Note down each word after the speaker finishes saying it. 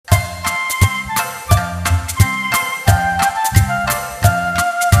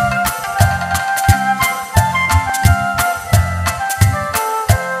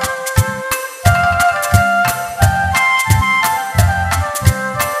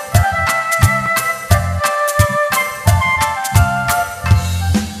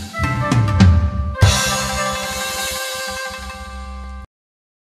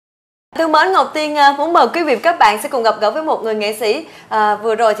thân mến, Ngọc Tiên muốn mời quý vị và các bạn sẽ cùng gặp gỡ với một người nghệ sĩ.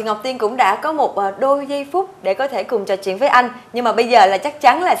 Vừa rồi thì Ngọc Tiên cũng đã có một đôi giây phút để có thể cùng trò chuyện với anh. Nhưng mà bây giờ là chắc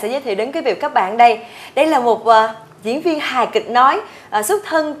chắn là sẽ giới thiệu đến quý vị và các bạn đây. Đây là một diễn viên hài kịch nói, xuất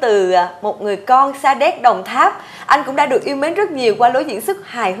thân từ một người con Sa Đéc Đồng Tháp. Anh cũng đã được yêu mến rất nhiều qua lối diễn xuất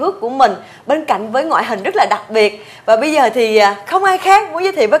hài hước của mình, bên cạnh với ngoại hình rất là đặc biệt. Và bây giờ thì không ai khác muốn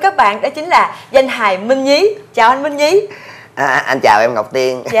giới thiệu với các bạn, đó chính là danh hài Minh Nhí. Chào anh Minh Nhí. Anh chào em Ngọc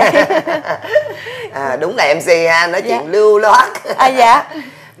Tiên. Dạ. Đúng là MC ha, nói chuyện dạ. lưu loát. Dạ.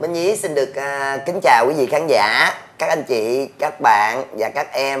 Minh Nhí xin được kính chào quý vị khán giả, các anh chị, các bạn và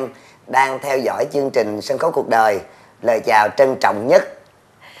các em đang theo dõi chương trình Sân khấu cuộc đời. Lời chào trân trọng nhất.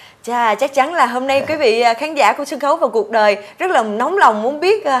 Chà, chắc chắn là hôm nay quý vị khán giả của Sân khấu và cuộc đời rất là nóng lòng muốn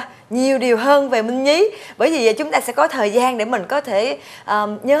biết nhiều điều hơn về Minh Nhí. Bởi vì chúng ta sẽ có thời gian để mình có thể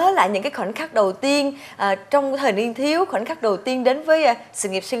nhớ lại những cái khoảnh khắc đầu tiên trong thời niên thiếu, khoảnh khắc đầu tiên đến với sự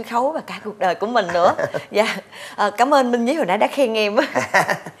nghiệp sân khấu và cả cuộc đời của mình nữa. Dạ. Cảm ơn Minh Nhí hồi nãy đã khen em.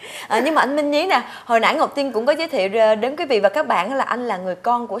 Nhưng mà anh Minh Nhí nè, hồi nãy Ngọc Tiên cũng có giới thiệu đến quý vị và các bạn là anh là người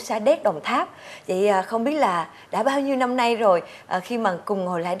con của Sa Đéc Đồng Tháp. Vậy không biết là đã bao nhiêu năm nay rồi khi mà cùng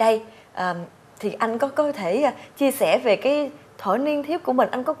ngồi lại đây thì anh có thể chia sẻ về cái thuở niên thiếu của mình,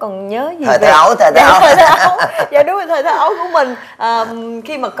 anh có còn nhớ gì thời về thơ ấu. Dạ đúng rồi, thời thơ ấu của mình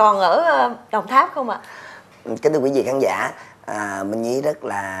khi mà còn ở Đồng Tháp không ạ? Kính thưa quý vị khán giả, Minh Nhí rất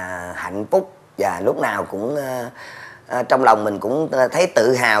là hạnh phúc và lúc nào cũng trong lòng mình cũng thấy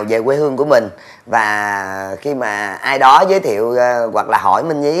tự hào về quê hương của mình. Và khi mà ai đó giới thiệu hoặc là hỏi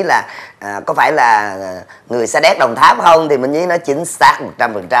Minh Nhí là có phải là người Sa Đéc Đồng Tháp không, thì Minh Nhí nói chính xác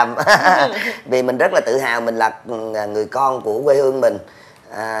 100%. Vì mình rất là tự hào mình là người con của quê hương mình.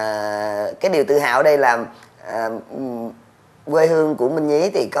 Cái điều tự hào ở đây là quê hương của Minh Nhí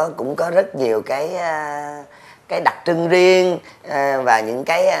thì cũng có rất nhiều cái đặc trưng riêng và những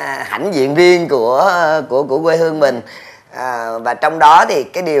cái hãnh diện riêng của quê hương mình. Và trong đó thì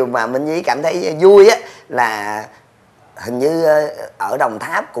cái điều mà Minh Nhí cảm thấy vui á là hình như ở Đồng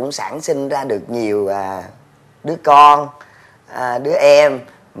Tháp cũng sản sinh ra được nhiều đứa con, đứa em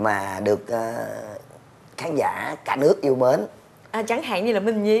mà được khán giả cả nước yêu mến. Chẳng hạn như là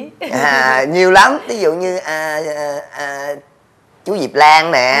Minh Nhí. Nhiều lắm, ví dụ như chú Diệp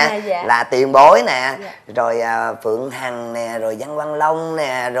Lan nè, dạ. là tiền bối nè, dạ. Rồi Phượng Hằng nè, rồi Văn Văn Long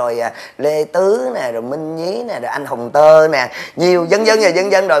nè, rồi Lê Tứ nè, rồi Minh Nhí nè, rồi anh Hồng Tơ nè, nhiều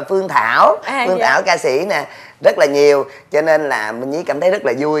dân dân rồi Phương Thảo, dạ. Thảo ca sĩ nè, rất là nhiều. Cho nên là Minh Nhí cảm thấy rất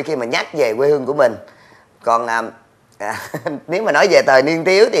là vui khi mà nhắc về quê hương của mình. Còn nếu mà nói về thời niên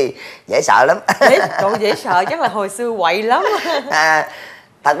thiếu thì dễ sợ lắm. Cậu dễ sợ, chắc là hồi xưa quậy lắm.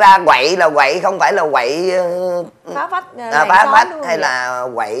 Thật ra quậy là quậy, không phải là quậy phá vách, phá vách hay là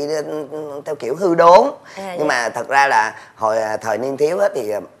quậy theo kiểu hư đốn. Nhưng mà thật ra là hồi thời niên thiếu á,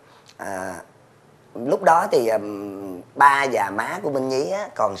 thì lúc đó thì ba và má của Minh Nhí á,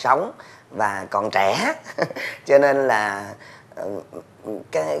 còn sống và còn trẻ. Cho nên là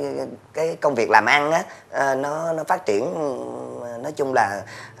cái công việc làm ăn á, nó phát triển, nói chung là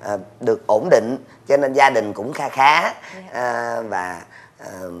được ổn định, cho nên gia đình cũng kha khá. Và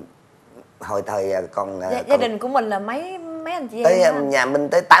hồi thời gia đình của mình là mấy anh chị em? Tới nhà mình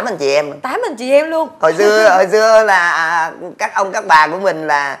tới 8 anh chị em. 8 anh chị em luôn. Hồi xưa là các ông các bà của mình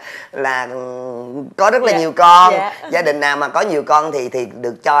là có rất là nhiều con. Gia đình nào mà có nhiều con thì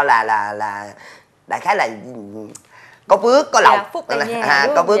được cho là đại khái là có phước có lộc.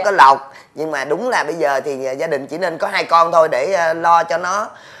 Có phước có lộc. Nhưng mà đúng là bây giờ thì gia đình chỉ nên có 2 con thôi để lo cho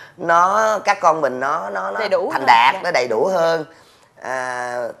nó các con mình nó thành đạt, nó đầy đủ hơn.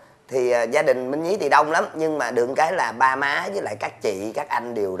 Thì gia đình Minh Nhí thì đông lắm, nhưng mà được cái là ba má với lại các chị các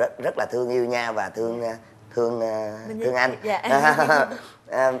anh đều rất là thương yêu nhau và thương anh.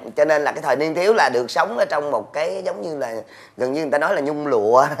 Cho nên là cái thời niên thiếu là được sống ở trong một cái giống như là gần như người ta nói là nhung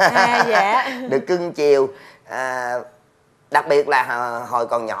lụa. Được cưng chiều. Đặc biệt là hồi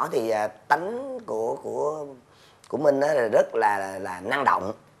còn nhỏ thì tánh của Minh là rất là năng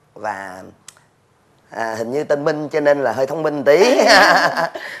động và hình như tên Minh cho nên là hơi thông minh tí.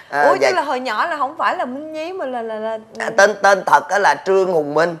 Ủa chứ là hồi nhỏ là không phải là Minh Nhí mà là tên thật đó là Trương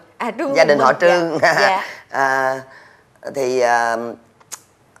Hùng Minh. Gia đình họ Trương. Thì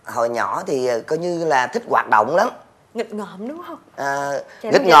hồi nhỏ thì coi như là thích hoạt động lắm. Nghịch ngợm đúng không?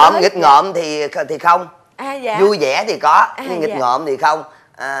 Nghịch ngợm thì không. Vui vẻ thì có, nhưng nghịch ngợm thì không.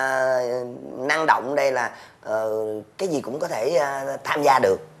 Năng động đây là cái gì cũng có thể tham gia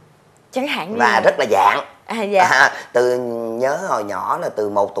được. Chẳng hạn như và rất là dạng. Từ nhớ hồi nhỏ là từ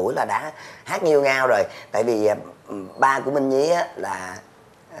 1 tuổi là đã hát nghêu ngao rồi. Tại vì ba của Minh Nhí á, là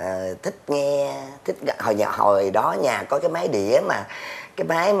thích hồi đó nhà có cái máy đĩa mà cái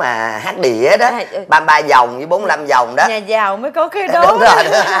máy mà hát đĩa đó, 33 vòng với 45 vòng đó. Nhà giàu mới có cái đó. Đúng rồi.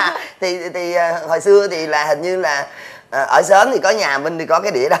 thì hồi xưa thì là hình như là ở xóm thì có nhà Minh thì có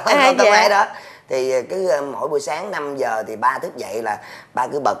cái đĩa đó, có cái máy đó. Thì cứ mỗi buổi sáng 5 giờ thì ba thức dậy là ba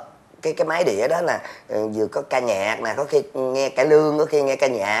cứ bật cái máy đĩa đó, là vừa có ca nhạc nè, có khi nghe cải lương, có khi nghe ca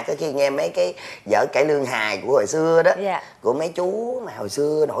nhạc, có khi nghe mấy cái vở cải lương hài của hồi xưa đó, của mấy chú mà hồi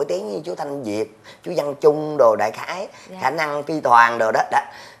xưa nổi tiếng như chú Thanh Việt, chú Văn Trung đồ, đại khái khả năng phi toàn đồ đó.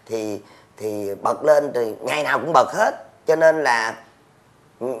 Thì bật lên thì ngày nào cũng bật hết, cho nên là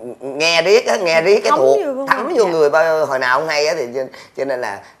nghe riết cái thuộc thấm vô người hồi nào không hay á. Thì cho nên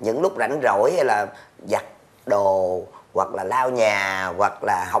là những lúc rảnh rỗi hay là giặt đồ hoặc là lau nhà hoặc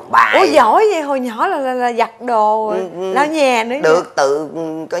là học bài. Ủa giỏi vậy, hồi nhỏ là giặt đồ lau nhà nữa. Được tự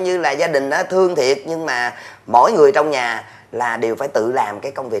coi như là gia đình đó thương thiệt, nhưng mà mỗi người trong nhà là đều phải tự làm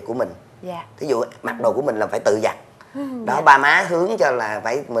cái công việc của mình. Thí dụ mặc đồ của mình là phải tự giặt. Đó, ba má hướng cho là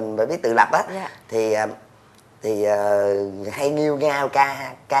mình phải biết tự lập á. Thì hay nghiêu ngao ca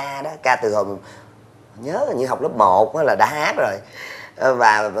đó, ca từ hồi nhớ như học lớp 1 là đã hát rồi.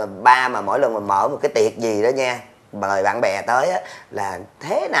 Và ba mà mỗi lần mà mở một cái tiệc gì đó nha, mời bạn bè tới á, là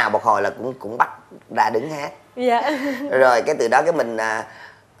thế nào một hồi là cũng bắt ra đứng hát. Rồi cái từ đó cái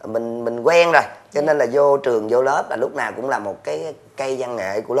mình quen rồi, cho nên là vô trường vô lớp là lúc nào cũng là một cái cây văn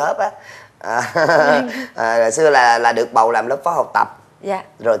nghệ của lớp á. Xưa là được bầu làm lớp phó học tập.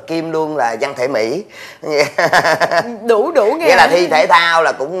 Rồi kim luôn là văn thể Mỹ. đủ nghe. Nghĩa là thi thể thao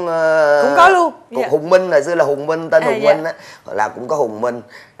là cũng có luôn. Hùng Minh, hồi xưa là Hùng Minh, tên Hùng Minh á, là cũng có Hùng Minh.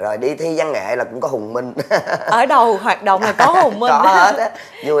 Rồi đi thi văn nghệ là cũng có Hùng Minh. Ở đầu hoạt động là có Hùng Minh. Có hết á,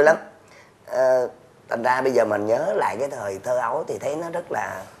 vui lắm. Thành ra bây giờ mình nhớ lại cái thời thơ ấu thì thấy nó rất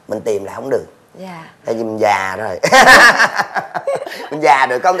là, mình tìm lại không được. Tại vì mình già rồi. Mình già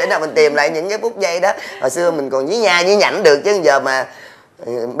rồi, không thể nào mình tìm lại những cái phút giây đó. Hồi xưa mình còn nhí nha nhí nhảnh được, chứ giờ mà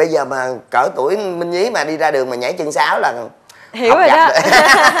bây giờ mà cỡ tuổi Minh Nhí mà đi ra đường mà nhảy chân sáo là hiểu rồi đó.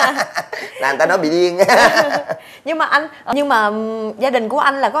 Là người ta nói bị điên. nhưng mà gia đình của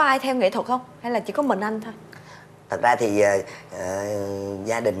anh là có ai theo nghệ thuật không, hay là chỉ có mình anh thôi? Thật ra thì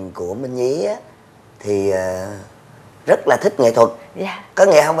gia đình của Minh Nhí á, thì rất là thích nghệ thuật. Có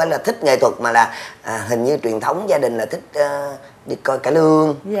nghĩa không phải là thích nghệ thuật mà là hình như truyền thống gia đình là thích đi coi cải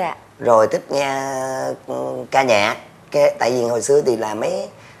lương, rồi thích nghe ca nhạc. Tại vì hồi xưa thì là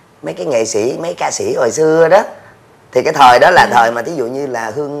mấy cái nghệ sĩ, mấy ca sĩ hồi xưa đó, thì cái thời đó là thời mà thí dụ như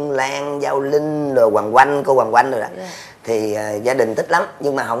là Hương Lan, Giao Linh, rồi Hoàng Oanh, cô Hoàng Oanh rồi đó. Thì gia đình thích lắm,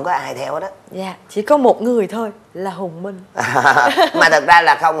 nhưng mà không có ai theo đó. Chỉ có một người thôi là Hùng Minh. Mà thật ra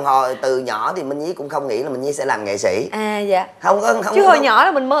là không, hồi từ nhỏ thì Minh Nhí cũng không nghĩ là Minh Nhí sẽ làm nghệ sĩ. Không chứ hồi nhỏ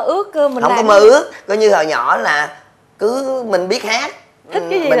là mình mơ ước cơ, mình không có mơ ước. Coi như hồi nhỏ là cứ mình biết hát, thích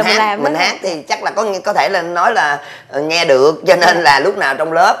cái gì mình là mình làm. Mình hát thì chắc là có thể là nói là nghe được, cho nên là lúc nào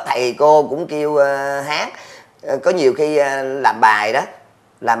trong lớp thầy cô cũng kêu hát. Có nhiều khi làm bài đó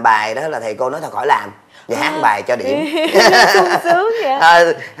là thầy cô nói thôi khỏi làm, và hát bài cho điểm. Sung sướng vậy.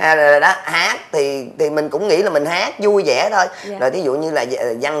 Đó, hát thì mình cũng nghĩ là mình hát vui vẻ thôi. Rồi thí dụ như là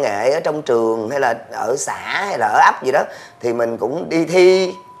văn nghệ ở trong trường hay là ở xã hay là ở ấp gì đó thì mình cũng đi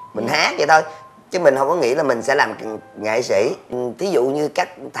thi, mình hát vậy thôi, chứ mình không có nghĩ là mình sẽ làm nghệ sĩ. Thí dụ như các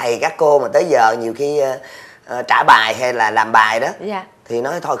thầy các cô mà tới giờ nhiều khi trả bài hay là làm bài đó thì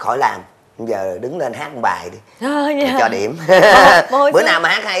nói thôi khỏi làm, giờ đứng lên hát một bài đi, cho điểm. Bữa nào mà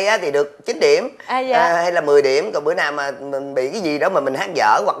hát hay á thì được 9 điểm hay là 10 điểm, còn bữa nào mà mình bị cái gì đó mà mình hát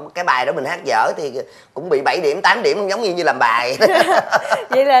dở, hoặc cái bài đó mình hát dở thì cũng bị 7 điểm 8 điểm, giống như làm bài.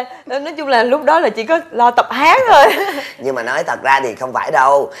 Vậy là nói chung là lúc đó là chỉ có lo tập hát thôi. Nhưng mà nói thật ra thì không phải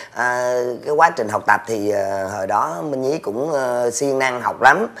đâu. Cái quá trình học tập thì hồi đó Minh Nhí cũng siêng năng học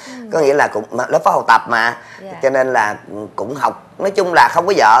lắm. Có nghĩa là cũng lớp phó học tập mà, cho nên là cũng học, nói chung là không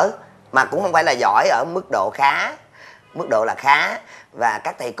có dở mà cũng không phải là giỏi, ở mức độ khá, mức độ là khá. Và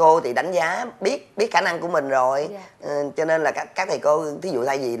các thầy cô thì đánh giá biết khả năng của mình rồi. Cho nên là các thầy cô thí dụ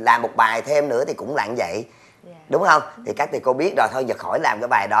thay vì làm một bài thêm nữa thì cũng làm vậy, đúng không? Thì các thầy cô biết rồi, thôi giờ khỏi làm cái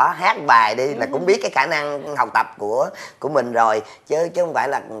bài đó, hát bài đi, là cũng biết cái khả năng học tập của mình rồi, chứ không phải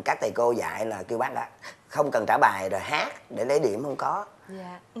là các thầy cô dạy là kêu bác là không cần trả bài rồi hát để lấy điểm, không có.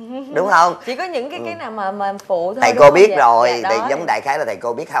 Đúng không? Chỉ có những cái nào mà phụ thôi. Thầy cô biết rồi, thì giống đại khái là thầy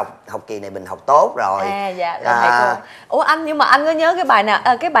cô biết học kỳ này mình học tốt rồi. Thầy cô. Ủa anh, nhưng mà anh có nhớ cái bài nào,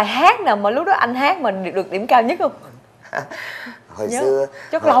 cái bài hát nào mà lúc đó anh hát mà được điểm cao nhất không? Hồi xưa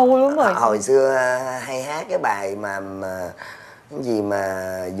chắc lâu lắm rồi. Hồi xưa hay hát cái bài mà cái gì mà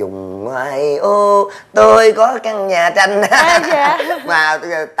dùng ngoài ô tôi có căn nhà tranh. Mà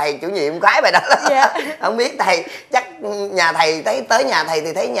thầy chủ nhiệm khoái bài đó lắm. Không biết thầy, chắc nhà thầy tới nhà thầy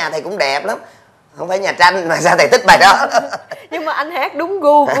thì thấy nhà thầy cũng đẹp lắm, Không phải nhà tranh mà sao thầy thích bài đó. Nhưng mà anh hát đúng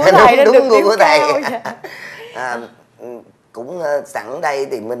gu của thầy nên đúng được gu của thầy. Dạ. Cũng sẵn đây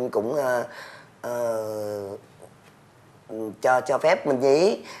thì Minh cũng cho phép Minh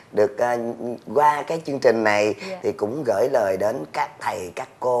Nhí được qua cái chương trình này thì cũng gửi lời đến các thầy các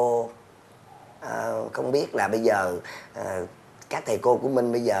cô. Không biết là bây giờ các thầy cô của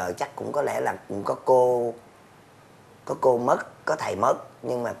Minh bây giờ chắc cũng có lẽ là cũng có cô mất, có thầy mất,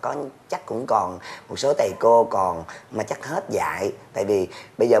 nhưng mà chắc cũng còn một số thầy cô còn mà chắc hết dạy. Tại vì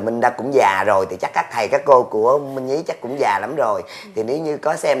bây giờ Minh đã cũng già rồi thì chắc các thầy các cô của Minh Nhí chắc cũng già lắm rồi. Thì nếu như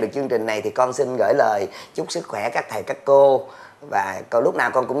có xem được chương trình này thì con xin gửi lời chúc sức khỏe các thầy các cô. Và còn lúc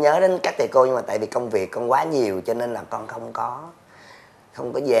nào con cũng nhớ đến các thầy cô, nhưng mà tại vì công việc con quá nhiều cho nên là con không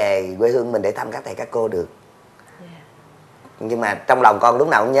có về quê hương mình để thăm các thầy các cô được. Nhưng mà trong lòng con lúc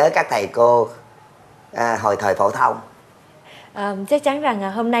nào cũng nhớ các thầy cô hồi thời phổ thông. Chắc chắn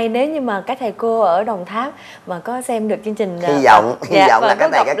rằng hôm nay nếu như mà các thầy cô ở Đồng Tháp mà có xem được chương trình, hy vọng là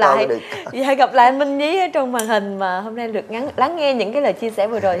các thầy các cô được gặp lại Minh Nhí ở trong màn hình, mà hôm nay được lắng nghe những cái lời chia sẻ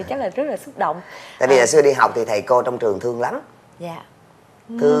vừa rồi thì chắc là rất là xúc động. Tại vì hồi xưa đi học thì thầy cô trong trường thương lắm.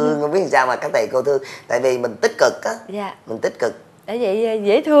 Thương, không biết sao mà các thầy cô thương. Tại vì mình tích cực á. Mình tích cực để vậy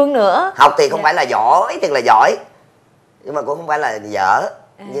dễ thương nữa. Học thì không phải là giỏi, thiệt là giỏi, nhưng mà cũng không phải là dở.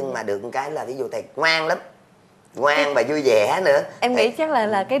 Nhưng mà được một cái là ví dụ thầy ngoan lắm, ngoan và vui vẻ nữa. Em nghĩ chắc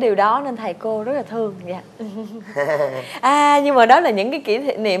là cái điều đó nên thầy cô rất là thương. Nhưng mà đó là những cái kỷ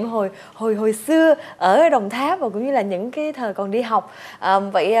niệm hồi xưa ở Đồng Tháp, và cũng như là những cái thời còn đi học.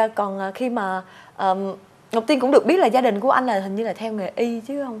 Vậy còn khi mà Ngọc Tiên cũng được biết là gia đình của anh là hình như là theo nghề y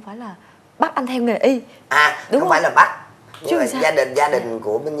chứ không phải là bắt anh theo nghề y. Đúng không? Phải là bắt. Nhưng mà gia đình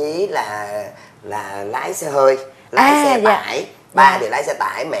của Minh Nhí là lái xe hơi, lái xe tải. Ba thì lái xe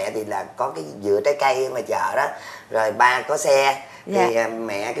tải, mẹ thì là có cái dựa trái cây ở ngoài chợ đó. Rồi ba có xe thì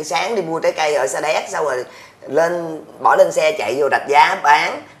mẹ cứ sáng đi mua trái cây ở Sa Đéc, xong rồi bỏ lên xe chạy vô Rạch Giá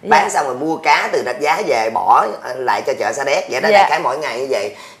bán xong rồi mua cá từ Rạch Giá về bỏ lại cho chợ Sa Đéc. Vậy đó, đại khái mỗi ngày như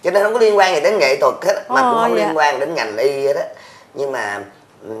vậy, cho nên không có liên quan gì đến nghệ thuật hết, mà cũng không liên quan đến ngành y hết á. Nhưng mà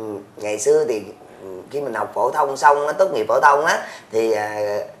ngày xưa thì khi mình học phổ thông xong, tốt nghiệp phổ thông á, thì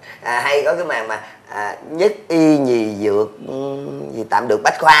hay có cái màn mà nhất y nhì dược gì tạm được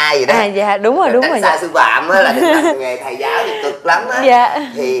bách khoa gì đó. Đúng rồi. Xa sư phạm á, là làm nghề thầy giáo thì cực lắm á.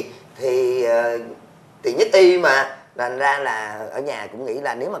 Thì nhất y mà thành ra là ở nhà cũng nghĩ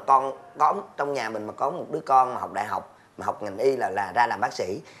là nếu mà con có trong nhà mình mà có một đứa con mà học đại học mà học ngành y là ra làm bác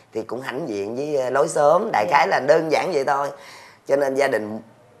sĩ thì cũng hãnh diện với lối xóm, đại khái là đơn giản vậy thôi. Cho nên gia đình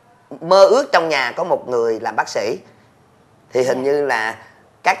mơ ước trong nhà có một người làm bác sĩ. Thì hình như là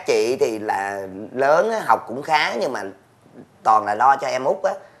các chị thì là lớn á, học cũng khá nhưng mà toàn là lo cho em út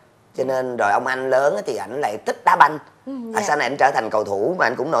á. Cho nên rồi ông anh lớn á, thì ảnh lại thích đá banh. Sau này anh trở thành cầu thủ mà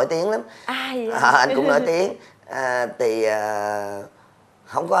anh cũng nổi tiếng lắm. Anh cũng nổi tiếng. Thì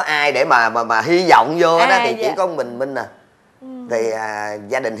không có ai để mà hy vọng vô đó, thì chỉ có mình à. Thì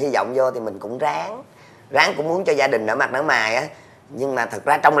gia đình hy vọng vô thì mình cũng ráng cũng muốn cho gia đình nở mặt nở mày á. Nhưng mà thật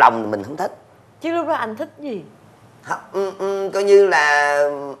ra trong lòng mình không thích. Chứ lúc đó anh thích gì? Coi như là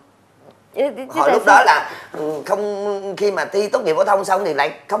hồi lúc đó là không, khi mà thi tốt nghiệp phổ thông xong thì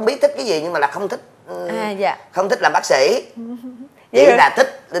lại không biết thích cái gì, nhưng mà là không thích không thích làm bác sĩ. Chỉ là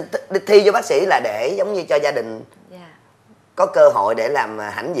thích thi vô bác sĩ là để giống như cho gia đình có cơ hội để làm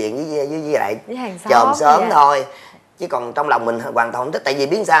hãnh diện với lại chòm xóm thôi. Chứ còn trong lòng mình hoàn toàn không thích. Tại vì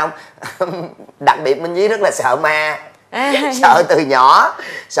biết sao không? Đặc biệt Minh Nhí rất là sợ ma. Sợ từ nhỏ,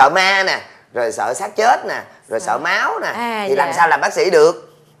 sợ ma nè, rồi sợ xác chết nè, rồi sợ máu nè, thì làm sao làm bác sĩ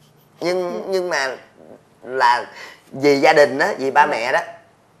được. Nhưng mà là vì gia đình á, vì ba mẹ đó.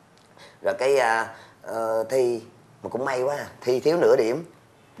 Rồi cái thi mà cũng may quá, thi thiếu nửa điểm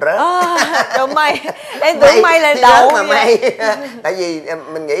rớt. Đâu may, em tưởng may là đậu mà may. Tại vì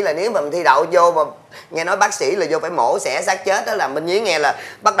mình nghĩ là nếu mà mình thi đậu vô mà nghe nói bác sĩ là vô phải mổ xẻ xác chết đó, là Minh Nhí nghe là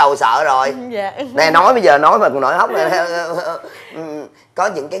bắt đầu sợ rồi. Nè nói bây giờ nói mà còn nổi hốc này. Có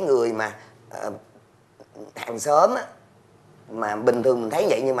những cái người mà hàng xóm á, mà bình thường mình thấy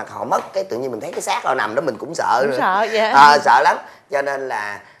vậy nhưng mà họ mất cái tự nhiên mình thấy cái xác họ nằm đó mình cũng sợ. Sợ lắm. Cho nên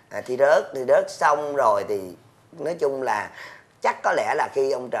là thi rớt xong rồi thì nói chung là chắc có lẽ là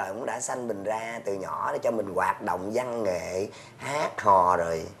khi ông trời cũng đã sanh mình ra từ nhỏ để cho mình hoạt động văn nghệ, hát hò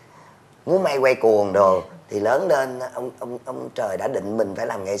rồi múa may quay cuồng đồ, thì lớn lên ông trời đã định mình phải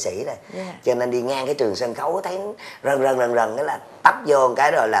làm nghệ sĩ rồi. Cho nên đi ngang cái trường sân khấu thấy rần cái là tấp vô một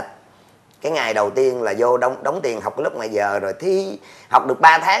cái, rồi là cái ngày đầu tiên là vô đóng tiền học cái lớp ngoài giờ, rồi thi học được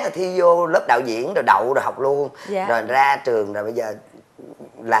 3 tháng rồi thi vô lớp đạo diễn, rồi đậu rồi học luôn. Rồi ra trường rồi bây giờ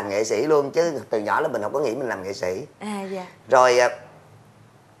làm nghệ sĩ luôn, chứ từ nhỏ là mình không có nghĩ mình làm nghệ sĩ. Rồi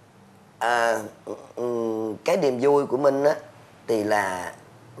Cái niềm vui của Minh á thì là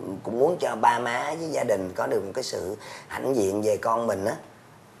cũng muốn cho ba má với gia đình có được một cái sự hãnh diện về con mình á,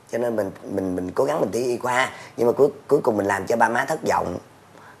 cho nên mình cố gắng mình thi y khoa, nhưng mà cuối cùng mình làm cho ba má thất vọng,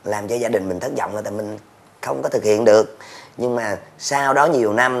 làm cho gia đình mình thất vọng là tại mình không có thực hiện được. Nhưng mà sau đó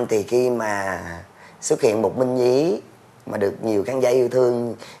nhiều năm thì khi mà xuất hiện một Minh Nhí mà được nhiều khán giả yêu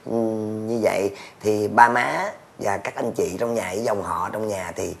thương như vậy thì ba má và các anh chị trong nhà, dòng họ trong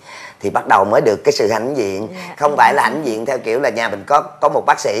nhà thì bắt đầu mới được cái sự hãnh diện. Không phải là hãnh diện theo kiểu là nhà mình có một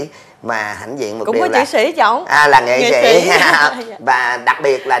bác sĩ, mà hãnh diện một cũng điều có là chữ sĩ chồng là nghệ sĩ. Và đặc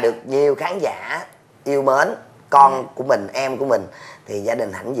biệt là được nhiều khán giả yêu mến con của mình, em của mình, thì gia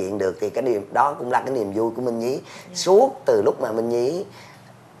đình hãnh diện được, thì cái điều đó cũng là cái niềm vui của Minh Nhí suốt từ lúc mà Minh Nhí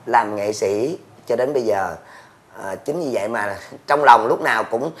làm nghệ sĩ cho đến bây giờ. Chính vì vậy mà trong lòng lúc nào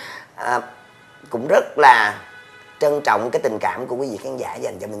cũng rất là trân trọng cái tình cảm của quý vị khán giả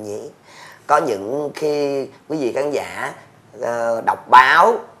dành cho Minh Nhí. Có những khi quý vị khán giả đọc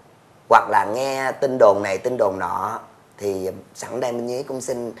báo hoặc là nghe tin đồn này tin đồn nọ, thì sẵn đây Minh Nhí cũng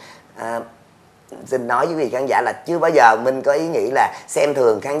xin nói với quý vị khán giả là chưa bao giờ Minh có ý nghĩ là xem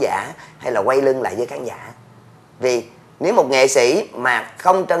thường khán giả hay là quay lưng lại với khán giả. Vì nếu một nghệ sĩ mà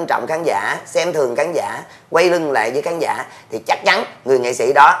không trân trọng khán giả, xem thường khán giả, quay lưng lại với khán giả, thì chắc chắn người nghệ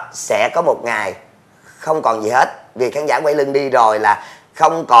sĩ đó sẽ có một ngày không còn gì hết. Vì khán giả quay lưng đi rồi là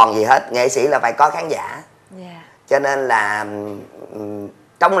không còn gì hết, nghệ sĩ là phải có khán giả. Cho nên là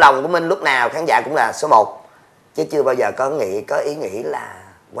trong lòng của Minh lúc nào khán giả cũng là số 1, chứ chưa bao giờ có ý nghĩ là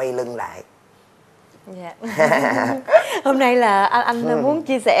quay lưng lại. Hôm nay là anh muốn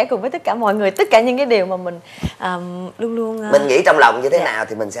chia sẻ cùng với tất cả mọi người tất cả những cái điều mà mình luôn luôn mình nghĩ trong lòng như thế nào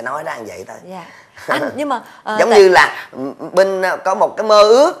thì mình sẽ nói ra như vậy thôi. Anh nhưng mà giống như là Minh có một cái mơ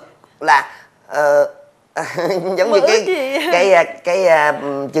ước là giống như cái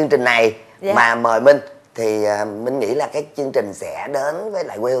chương trình này mà mời Minh, thì Minh nghĩ là cái chương trình sẽ đến với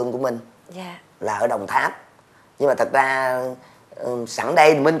lại quê hương của Minh là ở Đồng Tháp. Nhưng mà thật ra sẵn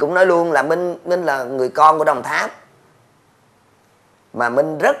đây Minh cũng nói luôn là Minh là người con của Đồng Tháp, mà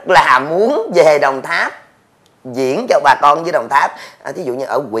Minh rất là muốn về Đồng Tháp diễn cho bà con với Đồng Tháp. Thí dụ như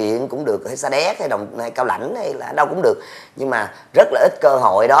ở huyện cũng được, hay Sa Đéc hay Cao Lãnh hay là đâu cũng được, nhưng mà rất là ít cơ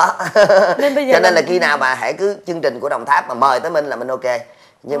hội đó. Cho nên là khi nào mà hãy cứ chương trình của Đồng Tháp mà mời tới Minh là Minh ok,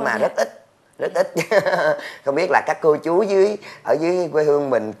 nhưng mà rất ít. Không biết là các cô chú ở dưới quê hương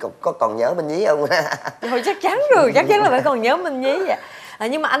mình có còn nhớ Minh Nhí không? Thôi chắc chắn rồi, chắc chắn là phải còn nhớ Minh Nhí vậy.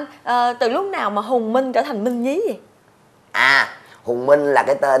 Nhưng mà anh từ lúc nào mà Hùng Minh trở thành Minh Nhí vậy? Hùng Minh là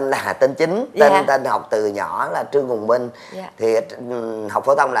cái tên là tên chính, tên học từ nhỏ là Trương Hùng Minh. Thì học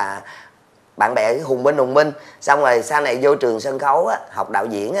phổ thông là bạn bè Hùng Minh. Xong rồi sau này vô trường sân khấu á, học đạo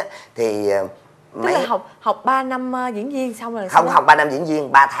diễn á, thì tức là học 3 năm diễn viên xong rồi không học 3 năm diễn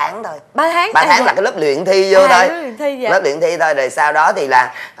viên, 3 tháng thôi. 3 tháng? 3 tháng là cái lớp luyện thi vô thôi. Lớp luyện thi thôi, rồi sau đó thì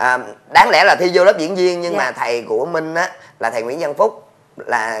là đáng lẽ là thi vô lớp diễn viên, nhưng mà thầy của Minh á là thầy Nguyễn Văn Phúc,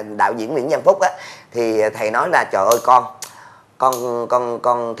 là đạo diễn Nguyễn Văn Phúc á, thì thầy nói là trời ơi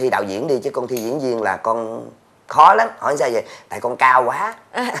con thi đạo diễn đi, chứ con thi diễn viên là con khó lắm. Hỏi sao vậy? Tại con cao quá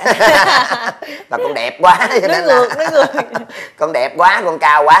và con đẹp quá, cho nên là con đẹp quá, con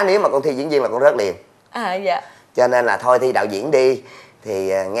cao quá, nếu mà con thi diễn viên là con rớt liền. Cho nên là thôi thi đạo diễn đi,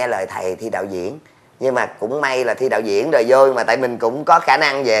 thì nghe lời thầy thi đạo diễn. Nhưng mà cũng may là thi đạo diễn rồi vô, mà tại mình cũng có khả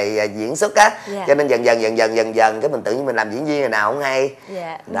năng về diễn xuất á, cho nên dần dần cái mình tự nhiên mình làm diễn viên rồi nào không hay.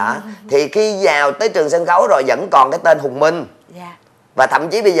 Đó, thì khi vào tới trường sân khấu rồi vẫn còn cái tên Hùng Minh. Và thậm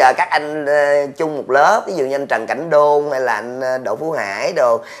chí bây giờ các anh chung một lớp, ví dụ như anh Trần Cảnh Đôn hay là anh Đỗ Phú Hải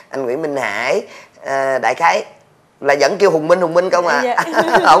đồ, anh Nguyễn Minh Hải, đại khái là vẫn kêu Hùng Minh không à.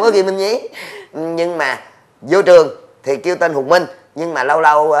 Không có kêu Minh Nhí. Nhưng mà vô trường thì kêu tên Hùng Minh, nhưng mà lâu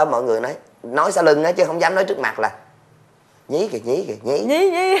lâu mọi người nói sau lưng á, chứ không dám nói trước mặt là Nhí kìa,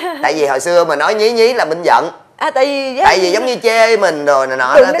 Nhí. Tại vì hồi xưa mà nói Nhí là Minh giận. Tại vì giống như chê mình rồi nọ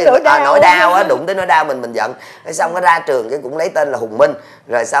đó, nỗi đau á, đụng tới nỗi đau mình giận. Xong nó ra trường cái cũng lấy tên là Hùng Minh,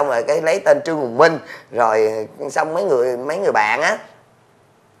 rồi xong rồi cái lấy tên Trương Hùng Minh, rồi xong mấy người bạn á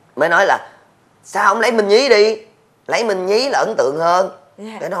mới nói là sao không lấy Minh Nhí đi, lấy Minh Nhí là ấn tượng hơn.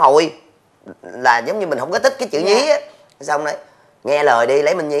 Cái nó hồi là giống như mình không có thích cái chữ Nhí á, xong đấy nghe lời đi,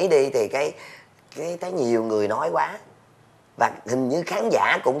 lấy Minh Nhí đi, thì cái thấy nhiều người nói quá. Và hình như khán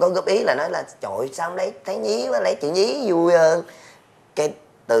giả cũng có góp ý là nói là trời ơi, sao lấy thấy Nhí quá, lấy chữ Nhí vui hơn. Cái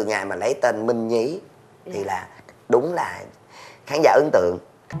từ ngày mà lấy tên Minh Nhí thì là đúng là khán giả ấn tượng.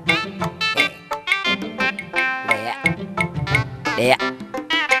 Đẹp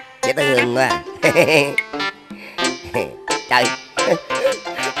dễ thương quá. Trời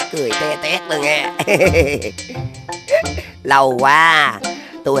cười te tét luôn nghe. Lâu quá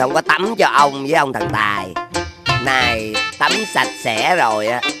tôi không có tắm cho ông với ông thằng Tài. Này tắm sạch sẽ rồi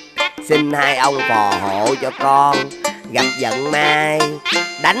á, xin hai ông phò hộ cho con gặp vận may,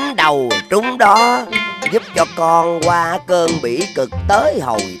 đánh đầu trúng đó, giúp cho con qua cơn bỉ cực tới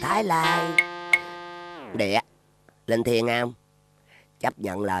hồi Thái Lai. Địa lên thiên không? Chấp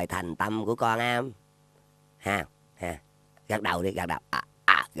nhận lời thành tâm của con không? Ha, gật đầu đi, gật đầu.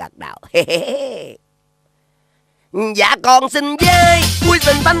 Gật đầu. Dạ con xin dây, vui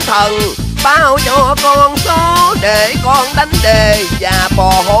xin thánh thần bao cho con số để con đánh đề, và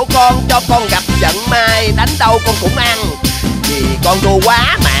phò hộ con cho con gặp vận may, đánh đâu con cũng ăn. Vì con đua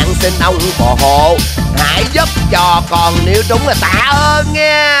quá mạng xin ông phò hộ, hãy giúp cho con, nếu trúng là tạ ơn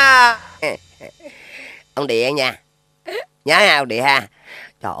nha. Ông Địa nha, nhớ không Địa ha?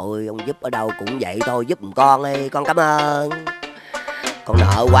 Trời ơi, ông giúp ở đâu cũng vậy thôi, giúp con đi, con cảm ơn. Con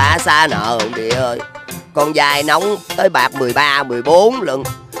nợ quá xa nợ ông Địa ơi. Con dài nóng tới bạc 13, 14 lần.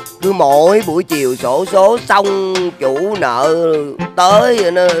 Cứ mỗi buổi chiều sổ số xong, chủ nợ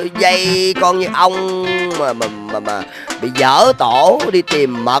tới nó dây con như ông mà bị dở tổ đi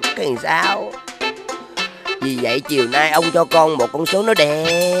tìm mật hay sao. Vì vậy chiều nay ông cho con một con số nó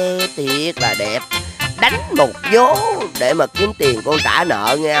đẹp, thiệt là đẹp. Đánh một vố để mà kiếm tiền con trả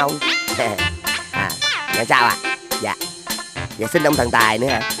nợ nghe không? Dạ sao à? Dạ xin ông thằng Tài nữa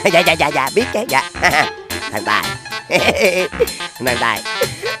hả? Dạ biết chứ. Dạ thằng Tài. Thằng Tài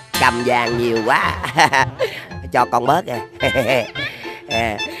cầm vàng nhiều quá. Cho con bớt nha.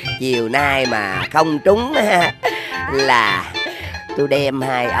 Chiều nay mà không trúng là tôi đem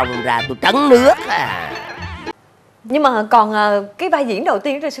hai ông ra tôi trấn nước. Nhưng mà còn cái vai diễn đầu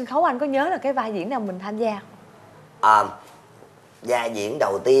tiên trên sân khấu, anh có nhớ là cái vai diễn nào mình tham gia không? Vai diễn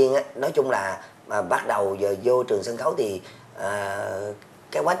đầu tiên á, nói chung là mà bắt đầu giờ vô trường sân khấu thì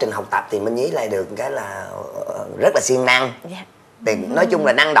cái quá trình học tập thì Minh Nhí lại được cái là rất là siêng năng. Thì nói chung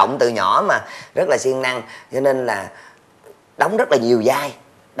là năng động từ nhỏ mà rất là siêng năng, cho nên là đóng rất là nhiều vai.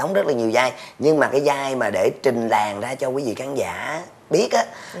 Nhưng mà cái vai mà để trình làng ra cho quý vị khán giả biết á,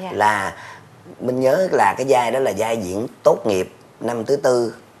 là mình nhớ là cái vai đó là vai diễn tốt nghiệp năm thứ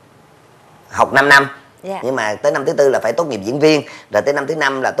tư, học 5 năm. Nhưng mà tới năm thứ tư là phải tốt nghiệp diễn viên, rồi tới năm thứ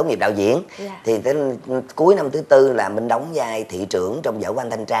 5 là tốt nghiệp đạo diễn. Thì tới cuối năm thứ tư là mình đóng vai thị trưởng trong vở của anh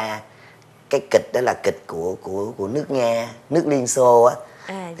Thanh Tra. Cái kịch đó là kịch của nước Nga, nước Liên Xô á.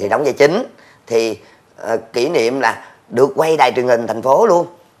 Thì đóng vai chính. Thì kỷ niệm là được quay đài truyền hình thành phố luôn,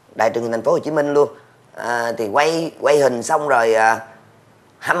 đài truyền hình thành phố Hồ Chí Minh luôn. Thì quay hình xong rồi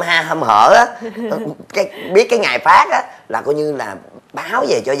hăm ha hăm hở á, biết cái ngày phát á là coi như là báo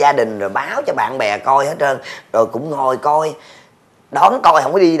về cho gia đình rồi báo cho bạn bè coi hết trơn, rồi cũng ngồi coi, đón coi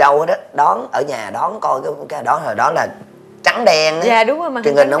không có đi đâu hết á, đón ở nhà đón coi cái đó, hồi đó là trắng đen á. Dạ đúng rồi, mà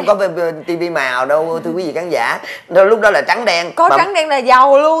truyền hình không có tivi màu đâu thưa quý vị khán giả, lúc đó là trắng đen. Có trắng đen là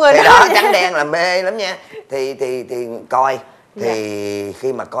giàu luôn rồi thì đó. Trắng đen là mê lắm nha. Thì coi thì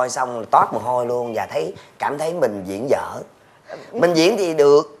khi mà coi xong toát mồ hôi luôn, và cảm thấy mình diễn dở. Mình diễn thì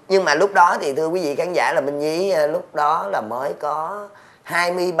được, nhưng mà lúc đó thì thưa quý vị khán giả là Minh Nhí lúc đó là mới có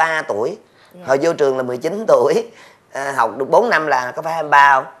 23 tuổi. Hồi vô trường là 19 tuổi. Học được 4 năm là có phải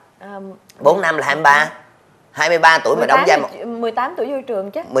 23 không? 4 năm là 23. 23 tuổi 18, mà đóng vai 18 tuổi vô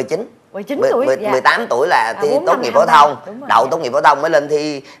trường chứ. 19 tuổi. 18 tuổi là thi tốt nghiệp phổ thông, đậu tốt nghiệp phổ thông mới lên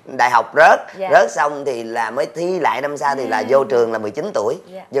thi đại học rớt. Rớt xong thì là mới thi lại năm sau thì là vô trường là 19 tuổi.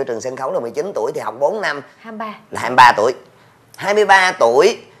 Vô trường sân khấu là 19 tuổi thì học 4 năm 23 là 23 tuổi. 23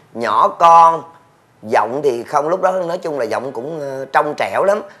 tuổi, nhỏ con, giọng thì không, lúc đó nói chung là giọng cũng trong trẻo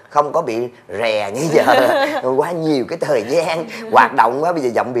lắm, không có bị rè như giờ. Quá nhiều cái thời gian hoạt động quá, bây giờ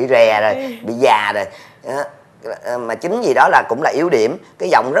giọng bị rè rồi, bị già rồi. Mà chính gì đó là cũng là yếu điểm, cái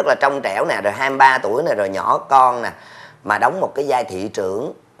giọng rất là trong trẻo nè, rồi 23 tuổi nè, rồi nhỏ con nè, mà đóng một cái vai thị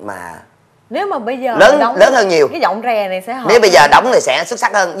trưởng mà nếu mà bây giờ lớn hơn nhiều, cái giọng rè này sẽ hợp. Nếu bây giờ đóng thì sẽ xuất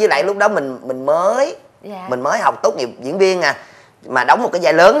sắc hơn. Với lại lúc đó mình mới học tốt nghiệp diễn viên mà đóng một cái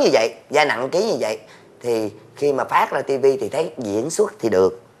vai lớn như vậy, vai nặng ký như vậy, thì khi mà phát ra tivi thì thấy diễn xuất thì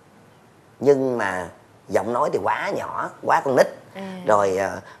được, nhưng mà giọng nói thì quá nhỏ, quá con nít. Rồi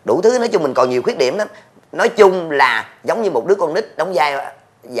đủ thứ, nói chung mình còn nhiều khuyết điểm lắm. Nói chung là giống như một đứa con nít đóng vai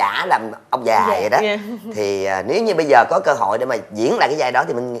giả làm ông già vậy đó. Thì nếu như bây giờ có cơ hội để mà diễn lại cái vai đó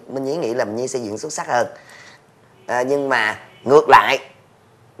thì mình nghĩ là mình sẽ diễn xuất sắc hơn. Nhưng mà ngược lại,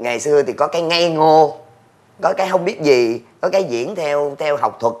 ngày xưa thì có cái ngây ngô, có cái không biết gì, có cái diễn theo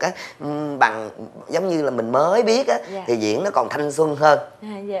học thuật á, bằng giống như là mình mới biết á, thì diễn nó còn thanh xuân hơn.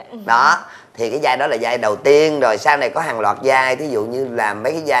 Đó, thì cái vai đó là vai đầu tiên, rồi sau này có hàng loạt vai, thí dụ như làm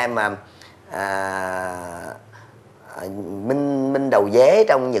mấy cái vai mà Minh đầu dế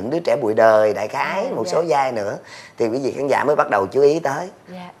trong Những Đứa Trẻ Bụi Đời đại khái, một số vai nữa thì quý vị khán giả mới bắt đầu chú ý tới.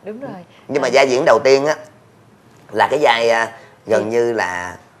 Dạ đúng rồi. Nhưng mà vai diễn đầu tiên á là cái vai gần như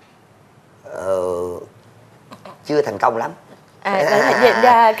là chưa thành công lắm.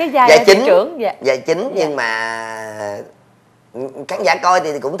 Cái vai chính trưởng. Vai chính nhưng mà khán giả coi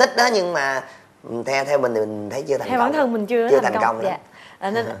thì cũng thích đó, nhưng mà theo mình thấy chưa thành công. Theo bản thân mình chưa thành công.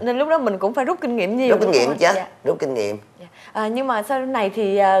 Nên lúc đó mình cũng phải rút kinh nghiệm nhiều. Rút kinh nghiệm chứ, rút kinh nghiệm. Nhưng mà sau này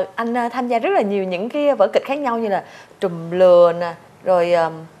thì anh tham gia rất là nhiều những cái vở kịch khác nhau, như là Trùm Lừa nè, rồi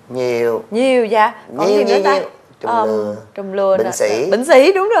nhiều còn gì nữa ta? Trùm Lừa, Bệnh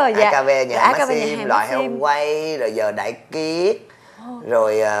Sĩ đúng rồi. AKV Nhà Maxim, Loại Heo Quay, rồi Giờ Đại Kiết,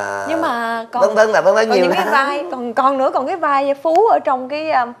 rồi nhưng mà còn vân vân nhiều những cái vai còn nữa, còn cái vai Phú ở trong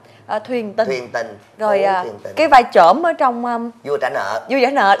cái Thuyền Tình, rồi cái vai Trộm ở trong Vua Trả Nợ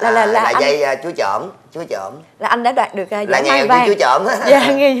là anh, dây chú Trộm là anh đã đoạt được giải là Mai Vàng. Chú Trộm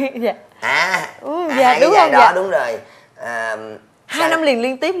dạ đúng không? Đó đúng rồi. 2 năm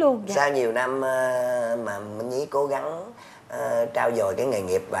liên tiếp luôn. Sau nhiều năm mà Minh Nhí cố gắng trau dồi cái nghề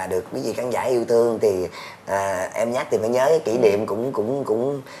nghiệp và được quý vị khán giả yêu thương thì em nhắc thì phải nhớ cái kỷ niệm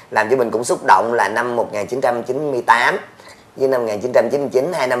cũng làm cho mình cũng xúc động, là năm 1998 với năm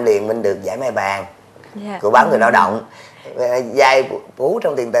 1999, 2 năm liền mình được giải Mai Vàng của báo Người Lao Động. Vai Phú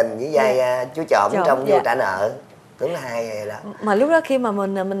trong Tiền Tình với vai chú Trộm trong Vua Trả Nợ. Đúng là hay vậy đó. Mà lúc đó khi mà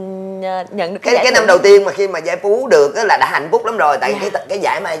mình nhận được cái năm đầu tiên mà khi mà giải Phú được là đã hạnh phúc lắm rồi, tại cái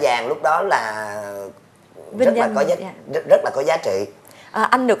giải Mai Vàng lúc đó là rất là có giá trị.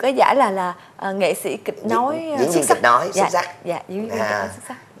 Anh được cái giải là nghệ sĩ kịch nói diễn viên kịch nói xuất sắc. Diễn viên kịch nói xuất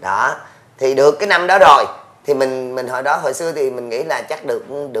sắc. Đó thì được cái năm đó rồi thì mình hồi xưa thì mình nghĩ là chắc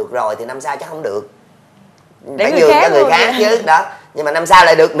được rồi thì năm sau chắc không được, để nhường cho người khác chứ đó, nhưng mà năm sau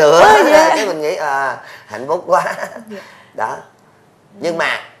lại được nữa. Cái mình nghĩ hạnh phúc quá. Đó, nhưng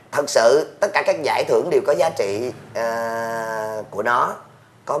mà thật sự tất cả các giải thưởng đều có giá trị của nó,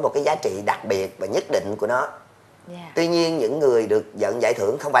 có một cái giá trị đặc biệt và nhất định của nó. Tuy nhiên những người được nhận giải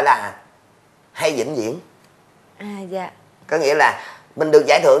thưởng không phải là hay vĩnh viễn. Có nghĩa là mình được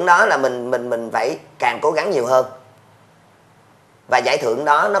giải thưởng đó là mình phải càng cố gắng nhiều hơn, và giải thưởng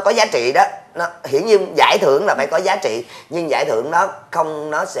đó nó có giá trị đó. Nó hiển nhiên giải thưởng là phải có giá trị, nhưng giải thưởng đó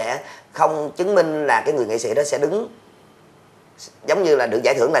nó sẽ không chứng minh là cái người nghệ sĩ đó sẽ đứng giống như là được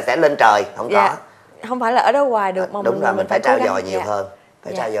giải thưởng là sẽ lên trời, không có. Không phải là ở đó hoài được, mà đúng rồi, mình phải trau dồi nhiều hơn.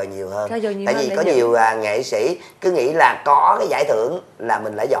 Trau dồi nhiều hơn. Tại vì có nhiều nghệ sĩ cứ nghĩ là có cái giải thưởng là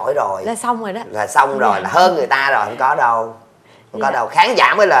mình đã giỏi rồi, là xong rồi đó, là xong rồi, là hơn người ta rồi. Không có đâu, không có đâu. Khán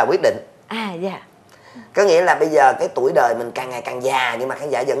giả mới là quyết định. Có nghĩa là bây giờ cái tuổi đời mình càng ngày càng già nhưng mà khán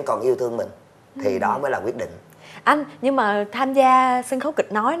giả vẫn còn yêu thương mình thì đó mới là quyết định. Anh nhưng mà tham gia sân khấu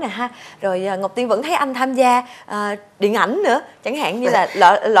kịch nói nè ha, rồi Ngọc Tiên vẫn thấy anh tham gia điện ảnh nữa, chẳng hạn như là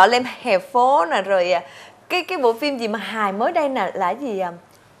Lọ Lem Hè Phố nè, rồi cái bộ phim gì mà hài mới đây nè là gì,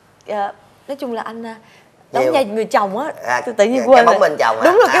 nói chung là anh đóng vai người chồng á, tự nhiên quên. Cái Bóng Bên Chồng.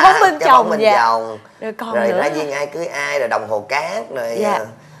 Đúng rồi, cái Bóng Bên Chồng. Rồi còn rồi Ra Duyên Ai Cưới Ai, rồi Đồng Hồ Cát, rồi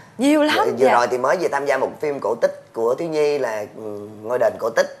nhiều lắm. Vừa rồi thì mới vừa tham gia một phim cổ tích của Thiếu Nhi là Ngôi Đền Cổ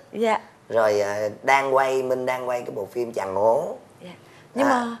Tích. Rồi Minh đang quay cái bộ phim Chàng Ngố. Nhưng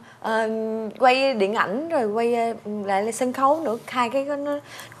mà quay điện ảnh rồi quay lại sân khấu nữa, hai cái nó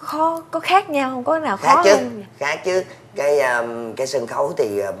có khác nhau không? Có nào khó hơn? Khác chứ. Cái sân khấu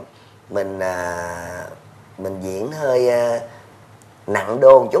thì mình diễn hơi nặng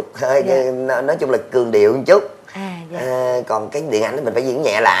đô một chút, hơi nói chung là cường điệu một chút. Còn cái điện ảnh thì mình phải diễn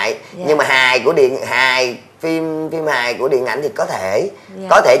nhẹ lại. Nhưng mà phim hài của điện ảnh thì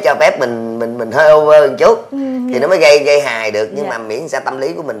có thể cho phép mình hơi over một chút thì nó mới gây hài được. Nhưng mà miễn sao tâm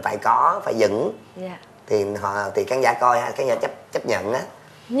lý của mình phải vững thì khán giả coi, khán giả chấp nhận á.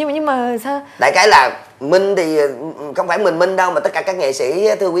 Nhưng mà sao đại cái là Minh thì không phải mình Minh đâu, mà tất cả các nghệ sĩ,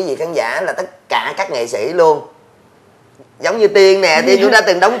 thưa quý vị khán giả, là tất cả các nghệ sĩ luôn. Giống như Tiên nè, Tiên cũng đã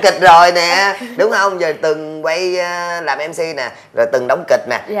từng đóng kịch rồi nè, đúng không? Rồi từng quay làm MC nè, rồi từng đóng kịch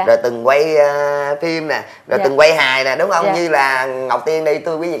nè, rồi từng quay phim nè, rồi từng quay hài nè, đúng không? Như là Ngọc Tiên đây,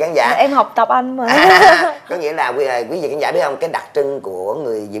 thưa quý vị khán giả. Em học tập anh mà. Có nghĩa là quý vị khán giả biết không, cái đặc trưng của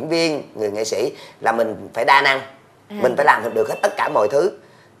người diễn viên, người nghệ sĩ là mình phải đa năng, mình phải làm được hết tất cả mọi thứ.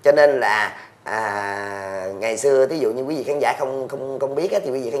 Cho nên là ngày xưa ví dụ như quý vị khán giả không biết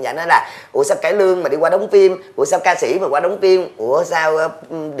thì quý vị khán giả nói là ủa sao cải lương mà đi qua đóng phim, ủa sao ca sĩ mà qua đóng phim, ủa sao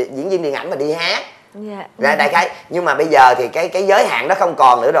diễn viên điện ảnh mà đi hát. Ra đại khái. Nhưng mà bây giờ thì cái giới hạn đó không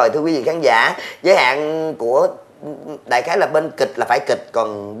còn nữa rồi, thưa quý vị khán giả. Giới hạn của đại khái là bên kịch là phải kịch,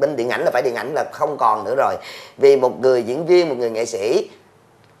 còn bên điện ảnh là phải điện ảnh, là không còn nữa rồi. Vì một người diễn viên, một người nghệ sĩ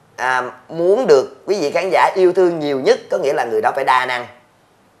muốn được quý vị khán giả yêu thương nhiều nhất, có nghĩa là người đó phải đa năng,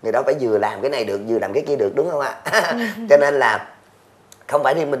 người đó phải vừa làm cái này được vừa làm cái kia được, đúng không ạ? Cho nên là không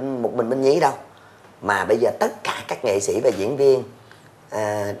phải riêng một mình Minh Nhí đâu, mà bây giờ tất cả các nghệ sĩ và diễn viên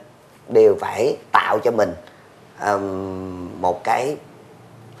đều phải tạo cho mình một cái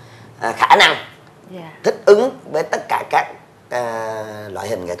khả năng thích ứng với tất cả các loại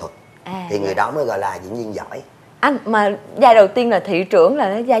hình nghệ thuật, thì người đó mới gọi là diễn viên giỏi. Anh mà vai đầu tiên là thị trưởng, là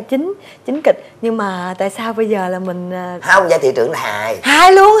nó vai chính kịch, nhưng mà tại sao bây giờ là mình không, vai thị trưởng là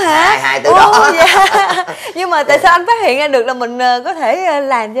hài luôn hả? Hài từ đó. Nhưng mà tại sao anh phát hiện ra được là mình có thể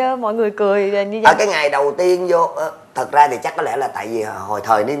làm cho mọi người cười như vậy? Ở cái ngày đầu tiên vô, thật ra thì chắc có lẽ là tại vì hồi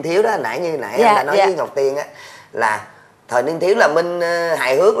thời niên thiếu đó, nãy anh đã nói với Ngọc Tiên á, là thời niên thiếu là Minh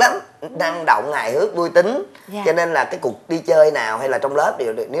hài hước lắm, năng động, hài hước, vui tính, cho nên là cái cuộc đi chơi nào hay là trong lớp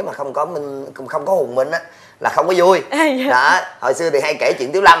đều nếu mà không có Hùng Minh á là không có vui. Đó, hồi xưa thì hay kể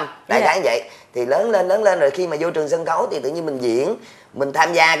chuyện Tiểu Lâm, đại khái như vậy. Thì lớn lên rồi khi mà vô trường sân khấu thì tự nhiên mình diễn, mình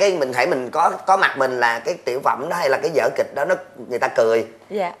tham gia cái mình có mặt mình là cái tiểu phẩm đó hay là cái vở kịch đó, người ta cười,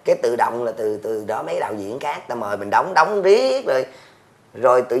 cái tự động là từ đó mấy đạo diễn khác ta mời mình đóng riết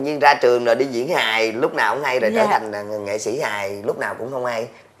rồi tự nhiên ra trường rồi đi diễn hài lúc nào cũng hay, rồi trở thành nghệ sĩ hài lúc nào cũng không hay.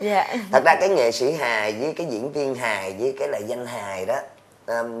 Thật ra cái nghệ sĩ hài với cái diễn viên hài với cái lời danh hài đó,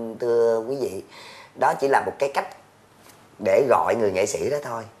 thưa quý vị, đó chỉ là một cái cách để gọi người nghệ sĩ đó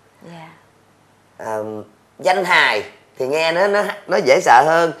thôi. Danh hài thì nghe nó dễ sợ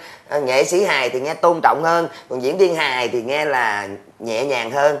hơn, nghệ sĩ hài thì nghe tôn trọng hơn, còn diễn viên hài thì nghe là nhẹ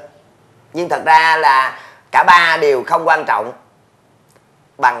nhàng hơn. Nhưng thật ra là cả ba đều không quan trọng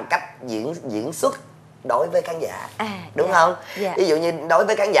bằng cách diễn xuất đối với khán giả, đúng không? Ví dụ như đối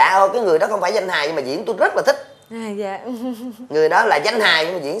với khán giả, cái người đó không phải danh hài nhưng mà diễn tôi rất là thích. Người đó là danh hài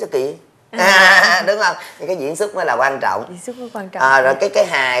nhưng mà diễn sao kỳ. Đúng không? Cái diễn xuất mới là quan trọng. Diễn xuất mới quan trọng. Rồi cái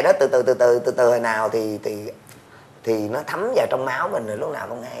hài đó từ hồi nào thì nó thấm vào trong máu mình rồi, lúc nào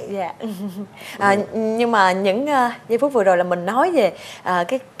không hay. Nhưng mà những giây phút vừa rồi là mình nói về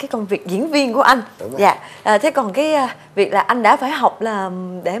cái công việc diễn viên của anh. Thế còn cái việc là anh đã phải học là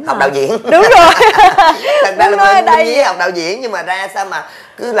để mà học đạo diễn. Đúng rồi. Thật ra là Minh Nhí học đạo diễn nhưng mà ra sao mà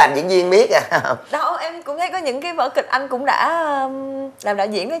cứ làm diễn viên miết Đâu, em cũng thấy có những cái vở kịch anh cũng đã làm đạo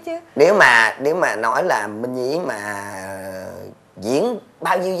diễn đó chứ. Nếu mà nói là Minh Nhí mà diễn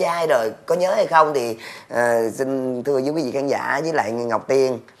bao nhiêu vai rồi có nhớ hay không thì xin thưa với quý vị khán giả với lại Ngọc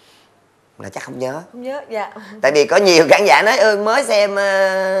Tiên là chắc không nhớ. Tại vì có nhiều khán giả nói mới xem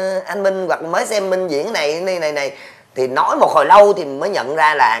anh Minh hoặc mới xem Minh diễn này thì nói một hồi lâu thì mới nhận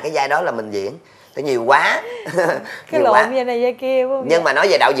ra là cái vai đó là mình diễn. Thì nhiều quá. Cái lộn vai này vai kia. Nhưng mà nói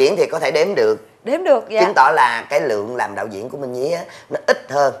về đạo diễn thì có thể đếm được. Chứng tỏ là cái lượng làm đạo diễn của Minh Nhí á, nó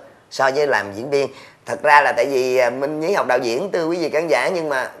ít hơn so với làm diễn viên. Thật ra là tại vì Minh Nhí học đạo diễn thưa quý vị khán giả, nhưng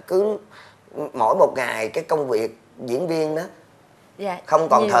mà cứ mỗi một ngày cái công việc diễn viên đó không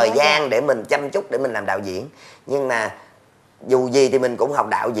còn thời gian để mình chăm chút để mình làm đạo diễn. Nhưng mà dù gì thì mình cũng học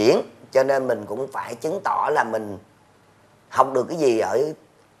đạo diễn, cho nên mình cũng phải chứng tỏ là mình học được cái gì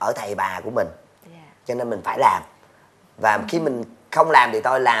ở thầy bà của mình. Cho nên mình phải làm. Và khi mình không làm thì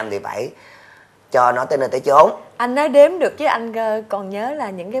thôi, làm thì phải cho nó tới nơi tới chốn. Anh nói đếm được chứ anh còn nhớ là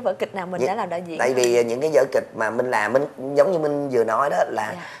những cái vở kịch nào mình đã làm đạo diễn? Tại vì những cái vở kịch mà mình làm, giống như Minh vừa nói đó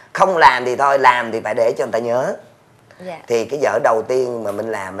là không làm thì thôi, làm thì phải để cho người ta nhớ. Thì cái vở đầu tiên mà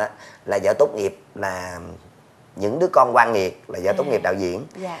mình làm đó là vở tốt nghiệp, là Những Đứa Con Quan Nghiệt, là vở tốt nghiệp đạo diễn.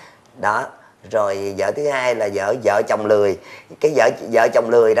 Đó. Rồi vở thứ hai là vợ chồng lười. Cái vợ chồng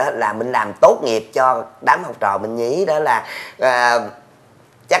lười đó là mình làm tốt nghiệp cho đám học trò Minh Nhí, đó là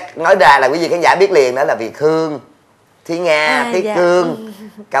chắc nói ra là quý vị khán giả biết liền, đó là Việt Hương, Thúy Nga, Tiết Cương,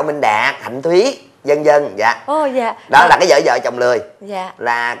 Cao Minh Đạt, Hạnh Thúy, vân vân. Đó là cái vợ chồng lười.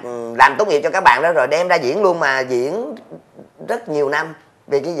 Là làm tốt nghiệp cho các bạn đó rồi đem ra diễn luôn, mà diễn rất nhiều năm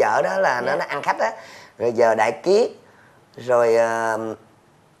vì cái vở đó là nó ăn khách á. Rồi giờ Đại Kiết, rồi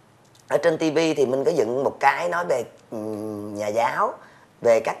ở trên TV thì mình có dựng một cái nói về nhà giáo,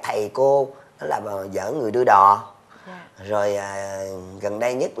 về các thầy cô, đó là vở Người Đưa Đò. Rồi gần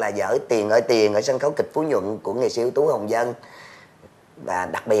đây nhất là vở Tiền Ơi Tiền ở sân khấu kịch Phú Nhuận của nghệ sĩ ưu tú Hồng Vân. Và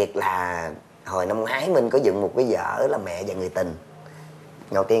đặc biệt là hồi năm ngoái mình có dựng một cái vở là Mẹ Và Người Tình.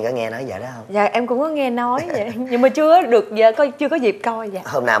 Ngọc Tiên có nghe nói vở đó không? Dạ em cũng có nghe nói vậy nhưng mà chưa có dịp coi.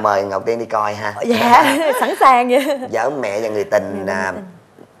 Hôm nào mời Ngọc Tiên đi coi ha. Sẵn sàng vậy. Vở Mẹ Và Người Tình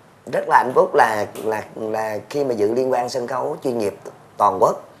rất là hạnh phúc là khi mà dự liên hoan sân khấu chuyên nghiệp toàn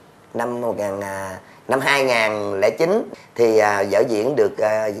quốc năm 2009 thì vở diễn được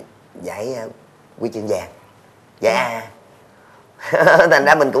giải huy chương vàng, giải A. Thành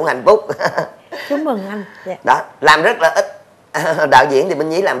ra mình cũng hạnh phúc. Chúc mừng anh. Đó, làm rất là ít Đạo diễn thì Minh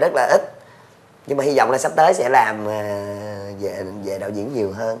Nhí làm rất là ít, nhưng mà hy vọng là sắp tới sẽ làm về đạo diễn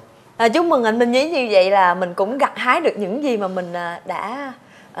nhiều hơn. Chúc mừng anh Minh Nhí, như vậy là mình cũng gặt hái được những gì mà mình đã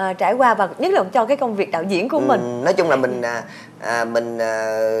trải qua, và nhất là cho cái công việc đạo diễn của mình. Nói chung là mình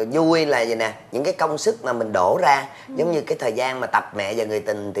vui là vậy nè, những cái công sức mà mình đổ ra, giống như cái thời gian mà tập Mẹ và Người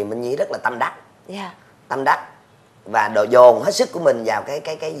Tình thì Minh Nhí rất là tâm đắc. Tâm đắc và dồn hết sức của mình vào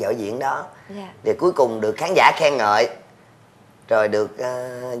cái vở diễn đó. Thì cuối cùng được khán giả khen ngợi, rồi được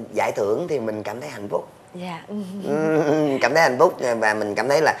giải thưởng thì mình cảm thấy hạnh phúc. Cảm thấy hạnh phúc, và mình cảm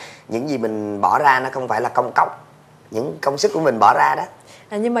thấy là những gì mình bỏ ra nó không phải là công cốc, những công sức của mình bỏ ra đó.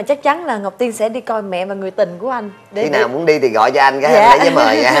 Nhưng mà chắc chắn là Ngọc Tiên sẽ đi coi Mẹ và Người Tình của anh. Khi nào muốn đi thì gọi cho anh cái lấy giấy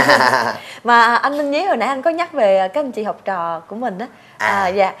mời. Mà anh Minh Nhí hồi nãy anh có nhắc về các anh chị học trò của mình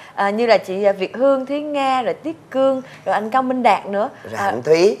á. Như là chị Việt Hương, Thúy Nga, rồi Tiết Cương, rồi anh Cao Minh Đạt nữa, rồi Hạnh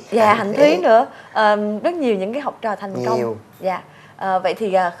Thúy. Hạnh Thúy nữa. Rất nhiều những cái học trò thành công. Vậy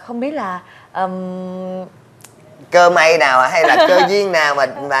thì không biết là cơ may nào hay là cơ duyên nào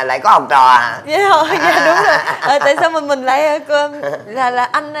mà lại có học trò hả? Đúng rồi. Tại sao mình lại là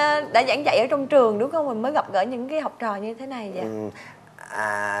anh đã giảng dạy ở trong trường đúng không, mình mới gặp gỡ những cái học trò như thế này vậy?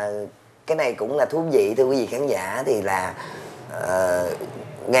 Cái này cũng là thú vị thưa quý vị khán giả. Thì là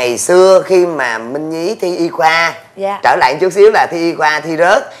ngày xưa khi mà Minh Nhí thi y khoa, trở lại chút xíu là thi y khoa thi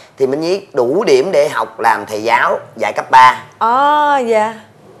rớt, thì Minh Nhí đủ điểm để học làm thầy giáo dạy cấp 3.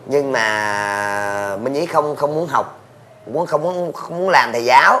 Nhưng mà Minh Nhí không muốn học, không muốn làm thầy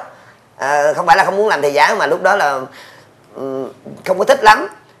giáo. Không phải là không muốn làm thầy giáo, mà lúc đó là không có thích lắm.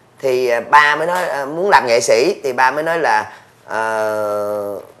 Thì ba mới nói muốn làm nghệ sĩ, thì ba mới nói là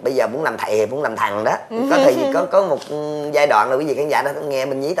bây giờ muốn làm thầy thì muốn làm thằng đó. Có một giai đoạn là quý vị khán giả đã nghe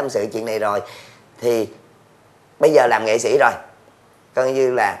Minh Nhí tâm sự chuyện này rồi. Thì bây giờ làm nghệ sĩ rồi, coi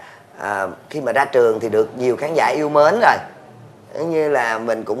như là khi mà ra trường thì được nhiều khán giả yêu mến rồi, như là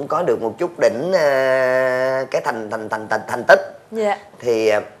mình cũng có được một chút đỉnh cái thành tích.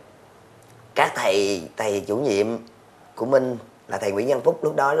 Thì các thầy chủ nhiệm của Minh là thầy Nguyễn Văn Phúc,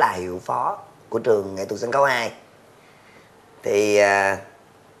 lúc đó là hiệu phó của trường nghệ thuật sân khấu 2. Thì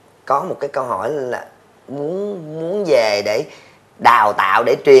có một cái câu hỏi là muốn về để đào tạo,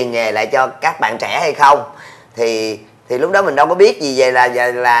 để truyền nghề lại cho các bạn trẻ hay không. Thì lúc đó mình đâu có biết gì về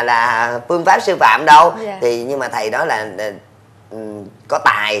là phương pháp sư phạm đâu. Thì nhưng mà thầy đó là có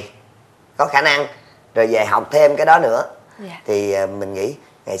tài, có khả năng, rồi về học thêm cái đó nữa. Thì mình nghĩ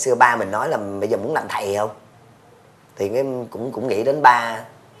ngày xưa ba mình nói là bây giờ muốn làm thầy không, thì cũng nghĩ đến ba,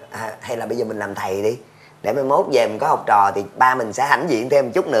 hay là bây giờ mình làm thầy đi, để mai mốt về mình có học trò thì ba mình sẽ hãnh diện thêm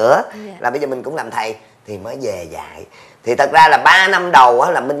một chút nữa, là bây giờ mình cũng làm thầy, thì mới về dạy. Thì thật ra là 3 năm đầu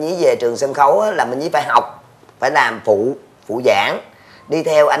á, là Minh Nhí về trường sân khấu á, là Minh Nhí phải học, phải làm phụ giảng, đi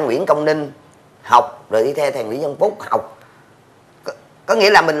theo anh Nguyễn Công Ninh học, rồi đi theo thầy Nguyễn Văn Phúc học. Có nghĩa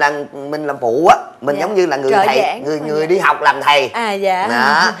là mình làm phụ á, mình giống như là người thầy, người đi học làm thầy.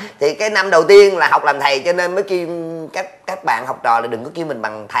 Đó. Thì cái năm đầu tiên là học làm thầy, cho nên mới kêu các bạn học trò là đừng có kêu mình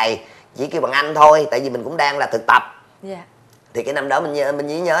bằng thầy, chỉ kêu bằng anh thôi, tại vì mình cũng đang là thực tập. Thì cái năm đó mình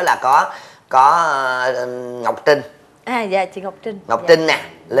nhí nhớ là có Ngọc Trinh. Chị Ngọc Trinh nè,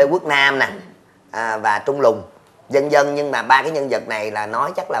 Lê Quốc Nam nè, và Trung Lùng, vân vân. Nhưng mà ba cái nhân vật này là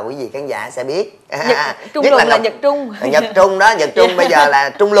nói chắc là quý vị khán giả sẽ biết. Trung Lùng là Nhật Trung. Nhật Trung đó, Nhật Trung bây giờ là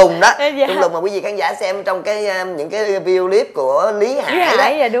Trung Lùng đó. Trung Lùng mà quý vị khán giả xem trong những cái video clip của Lý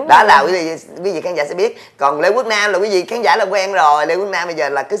Hải đó, đó là quý vị khán giả sẽ biết. Còn Lê Quốc Nam là quý vị khán giả là quen rồi. Lê Quốc Nam bây giờ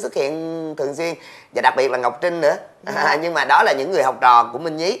là cứ xuất hiện thường xuyên, và đặc biệt là Ngọc Trinh nữa. Nhưng mà đó là những người học trò của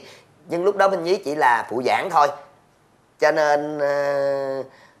Minh Nhí, nhưng lúc đó Minh Nhí chỉ là phụ giảng thôi, cho nên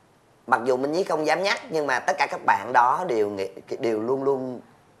mặc dù Minh Nhí không dám nhắc, nhưng mà tất cả các bạn đó đều luôn luôn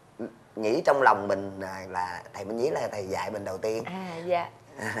nghĩ trong lòng mình là thầy Minh Nhí là thầy dạy mình đầu tiên.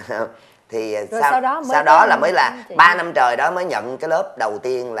 Thì sau đó là mới là 3 năm trời đó mới nhận cái lớp đầu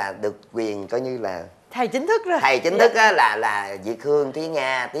tiên, là được quyền coi như là thầy chính thức rồi. Thầy chính thức á, là Việt Hương, Thúy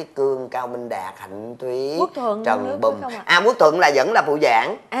Nga, Tiết Cương, Cao Minh Đạt, Hạnh Thúy, Trần Bùm. Quốc Thuận là vẫn là phụ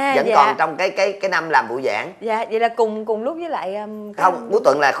giảng, vẫn còn trong cái năm làm phụ giảng. Vậy là cùng lúc với lại không, Quốc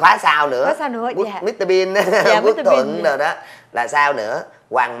Thuận là khóa sau nữa. Mr Bean, Quốc Thuận rồi đó là sao nữa,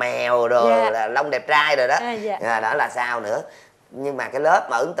 Hoàng Mèo rồi là Long Đẹp Trai rồi đó. Đó là sao nữa. Nhưng mà cái lớp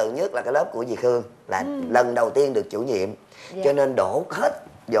mà ấn tượng nhất là cái lớp của Việt Hương, là lần đầu tiên được chủ nhiệm, cho nên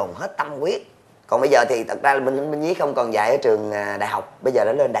dồn hết tâm huyết. Còn bây giờ thì thật ra là Minh Nhí không còn dạy ở trường đại học, bây giờ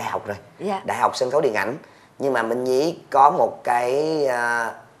đã lên đại học rồi. Đại học sân khấu điện ảnh. Nhưng mà Minh Nhí có một cái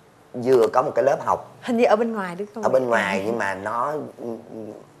vừa có một cái lớp học hình như ở bên ngoài đúng không? Ở bên ngoài, nhưng mà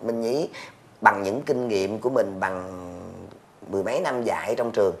Minh Nhí bằng những kinh nghiệm của mình, bằng 10 mấy năm dạy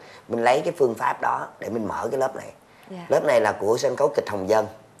trong trường, mình lấy cái phương pháp đó để mình mở cái lớp này. Lớp này là của sân khấu kịch Hồng Dân.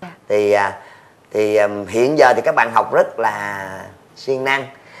 Thì hiện giờ thì các bạn học rất là siêng năng.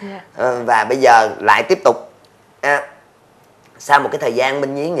 Và bây giờ lại tiếp tục sau một cái thời gian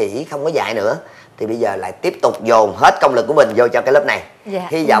Minh Nhí nghỉ không có dạy nữa, thì bây giờ lại tiếp tục dồn hết công lực của mình vô cho cái lớp này.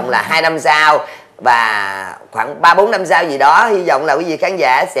 Hy vọng là 2 năm sau và khoảng 3-4 năm sau gì đó, hy vọng là quý vị khán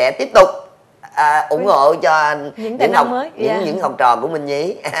giả sẽ tiếp tục ủng hộ cho những học trò của Minh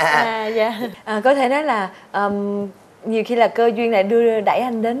Nhí. Có thể nói là nhiều khi là cơ duyên lại đẩy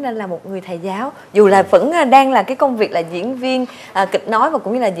anh đến là một người thầy giáo, dù là vẫn đang là cái công việc là diễn viên kịch nói và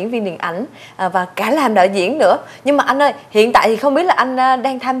cũng như là diễn viên điện ảnh và cả làm đạo diễn nữa. Nhưng mà anh ơi, hiện tại thì không biết là anh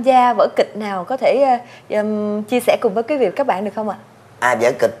đang tham gia vở kịch nào, có thể chia sẻ cùng với quý vị các bạn được không ạ?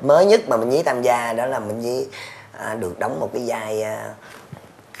 Vở kịch mới nhất mà Minh Nhí tham gia đó là Minh Nhí được đóng một cái vai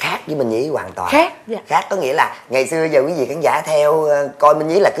khác với Minh Nhí hoàn toàn. Khác có nghĩa là ngày xưa giờ quý vị khán giả theo coi Minh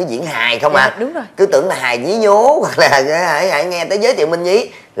Nhí là cứ diễn hài không đúng rồi. Cứ tưởng là hài nhí nhố, hoặc là hãy nghe tới giới thiệu Minh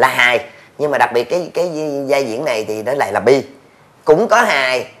Nhí là hài. Nhưng mà đặc biệt cái vai diễn này thì nó lại là bi. Cũng có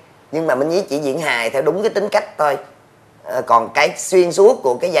hài, nhưng mà Minh Nhí chỉ diễn hài theo đúng cái tính cách thôi. Còn cái xuyên suốt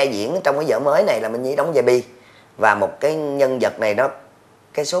của cái vai diễn trong cái vở mới này là Minh Nhí đóng vai bi. Và một cái nhân vật này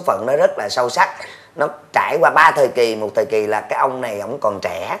cái số phận nó rất là sâu sắc. Nó trải qua 3 thời kỳ. Một thời kỳ là cái ông này ổng còn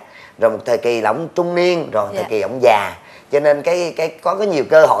trẻ, rồi một thời kỳ là ổng trung niên, rồi thời kỳ ổng già. Cho nên có nhiều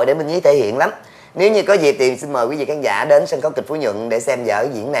cơ hội để Minh Nhí thể hiện lắm. Nếu như có dịp thì xin mời quý vị khán giả đến sân khấu kịch Phú Nhuận để xem vở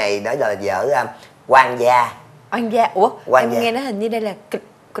diễn này. Đó là vở Quan Gia. Em nghe nói hình như đây là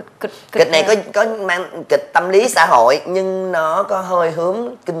kịch này có mang kịch tâm lý xã hội, nhưng nó có hơi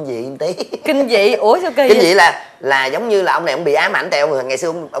hướng kinh dị một tí. Kinh dị? Sao kỳ? Kinh dị là giống như là ông này ông bị ám ảnh, tại ngày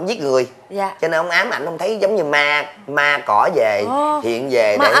xưa ông giết người. Cho nên ông ám ảnh, ông thấy giống như ma cỏ về hiện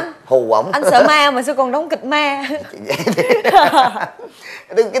về để hù ổng. Anh sợ ma mà sao còn đóng kịch ma?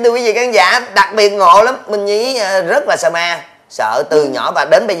 Thưa quý vị khán giả, đặc biệt ngộ lắm. Minh Nhí rất là sợ ma, sợ từ nhỏ và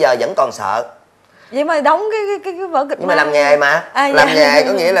đến bây giờ vẫn còn sợ. Vậy mà đóng cái vở kịch nhưng mà làm nghề mà làm nghề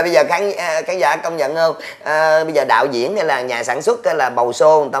có nghĩa là bây giờ khán giả công nhận không? Bây giờ đạo diễn hay là nhà sản xuất hay là bầu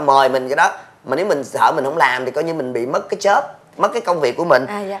show người ta mời mình cái đó, mà nếu mình sợ mình không làm thì coi như mình bị mất cái job, mất cái công việc của mình.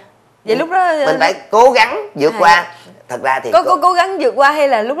 Vậy lúc đó mình phải cố gắng vượt qua. Thật ra thì có cố gắng vượt qua hay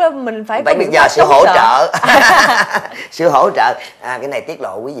là lúc đó mình phải bây giờ sự hỗ trợ. Sự hỗ trợ cái này tiết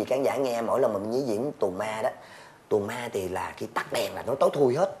lộ quý vị khán giả nghe, mỗi lần mà mình diễn tuồng ma đó, tuồng ma thì là khi tắt đèn là nó tối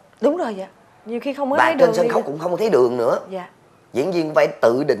thui hết. Đúng rồi. Nhiều khi không có thấy đường, trên sân khấu cũng không thấy đường nữa. Diễn viên phải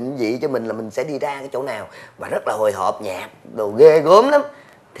tự định vị cho mình là mình sẽ đi ra cái chỗ nào, và rất là hồi hộp, nhạc đồ ghê gớm lắm.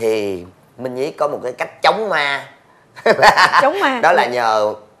 Thì Minh Nhí có một cái cách chống ma. Chống ma đó là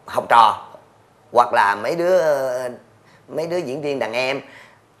nhờ học trò hoặc là mấy đứa diễn viên đàn em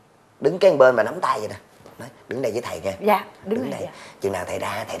đứng cái bên và nắm tay vậy nè, nói đứng đây với thầy nha. Đứng đây. Chừng nào thầy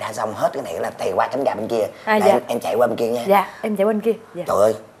ra xong hết cái này là thầy qua cánh gà bên kia. Em chạy qua bên kia nha. Em chạy bên kia. Trời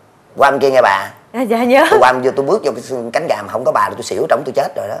ơi, qua bên kia nghe bà. Nhớ. Tôi bước vô cái cánh gà mà không có bà là tôi xỉu trống, tôi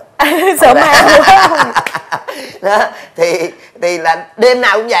chết rồi đó. Sợ ma đó, thì là đêm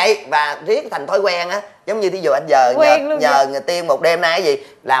nào cũng vậy và riết thành thói quen á. Giống như thí dụ anh giờ nhờ Tiên một đêm nay cái gì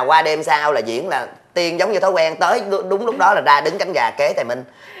là qua đêm sau là diễn là Tiên giống như thói quen tới đúng lúc đó là ra đứng cánh gà kế thầy Minh,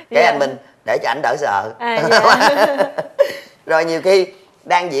 kế anh Minh để cho ảnh đỡ sợ. Rồi nhiều khi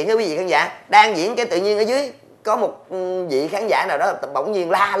đang diễn, cái quý vị khán giả đang diễn cái tự nhiên ở dưới có một vị khán giả nào đó bỗng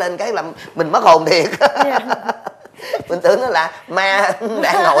nhiên la lên cái là mình mất hồn thiệt. Mình tưởng là ma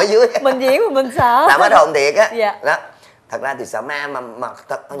đang ngồi dưới, mình diễn mà mình sợ là mất hồn thiệt á. Đó, thật ra thì sợ ma mà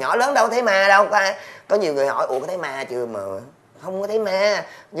thật nhỏ lớn đâu thấy ma đâu. Có nhiều người hỏi có thấy ma chưa, mà không có thấy ma,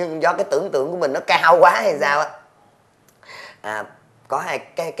 nhưng do cái tưởng tượng của mình nó cao quá hay sao á. Có hai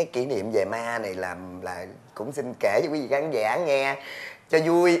cái kỷ niệm về ma này là cũng xin kể cho quý vị khán giả nghe cho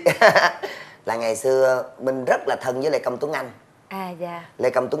vui. Là ngày xưa mình rất là thân với Lê Công Tuấn Anh. Lê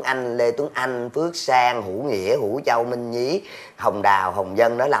Công Tuấn Anh, Lê Tuấn Anh, Phước Sang, Hữu Nghĩa, Hữu Châu, Minh Nhí, Hồng Đào, Hồng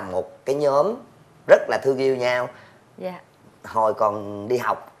Dân, đó là một cái nhóm rất là thương yêu nhau. Hồi còn đi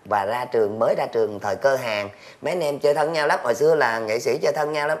học và mới ra trường thời cơ hàng, mấy anh em chơi thân nhau lắm. Hồi xưa là nghệ sĩ chơi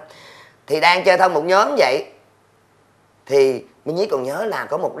thân nhau lắm. Thì đang chơi thân một nhóm vậy, thì Minh Nhí còn nhớ là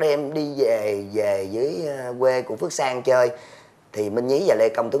có một đêm đi về dưới quê của Phước Sang chơi, thì Minh Nhí và Lê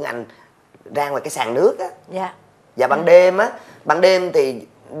Công Tuấn Anh ra ngoài cái sàn nước á. Và ban đêm thì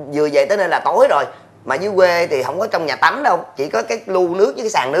vừa về tới nơi là tối rồi, mà dưới quê thì không có trong nhà tắm đâu, chỉ có cái lu nước với cái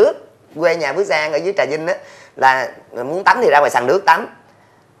sàn nước. Quê nhà Phước Sang ở dưới Trà Vinh á, là muốn tắm thì ra ngoài sàn nước tắm.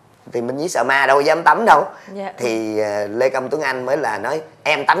 Thì Minh Nhí sợ ma đâu dám tắm đâu. Thì Lê Công Tuấn Anh mới là nói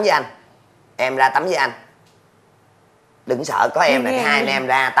em tắm với anh, em ra tắm với anh, đừng sợ, có em là hai anh em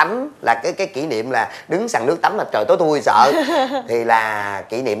ra tắm. Là cái kỷ niệm là đứng sàn nước tắm là trời tối thui sợ. Thì là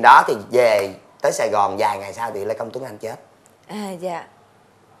kỷ niệm đó thì về tới Sài Gòn vài ngày sau thì Lê Công Tuấn Anh chết. Dạ.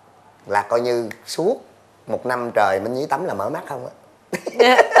 Là coi như suốt 1 năm trời Minh Nhí tắm là mở mắt không á.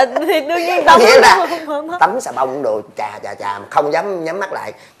 Thì đương nhiên tắm nghĩa là tắm xà bông đồ chà không dám nhắm mắt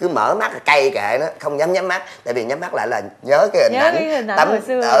lại, cứ mở mắt cay kệ nó, không dám nhắm mắt, tại vì nhắm mắt lại là nhớ cái hình ảnh tắm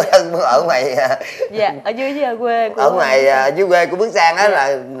ở ngoài. Dạ, ở dưới quê của ở ngoài dưới quê của Bước Giang á.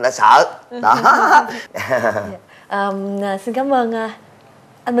 Là sợ đó. Xin cảm ơn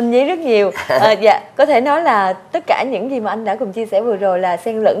anh Minh Nhí rất nhiều. Dạ, có thể nói là tất cả những gì mà anh đã cùng chia sẻ vừa rồi là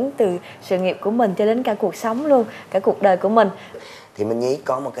xen lẫn từ sự nghiệp của mình cho đến cả cuộc sống luôn, cả cuộc đời của mình. Thì Minh Nhí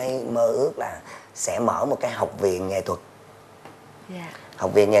có một cái mơ ước là sẽ mở một cái học viện nghệ thuật.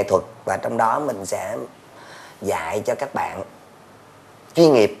 Học viện nghệ thuật, và trong đó mình sẽ dạy cho các bạn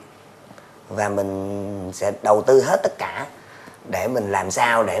chuyên nghiệp, và mình sẽ đầu tư hết tất cả để mình làm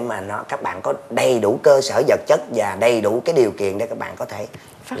sao để mà các bạn có đầy đủ cơ sở vật chất và đầy đủ cái điều kiện để các bạn có thể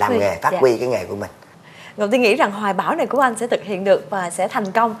làm nghề, phát huy cái nghề của mình. Ngọc Tiên nghĩ rằng hoài bão này của anh sẽ thực hiện được và sẽ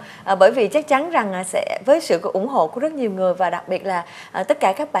thành công, bởi vì chắc chắn rằng sẽ với sự ủng hộ của rất nhiều người, và đặc biệt là tất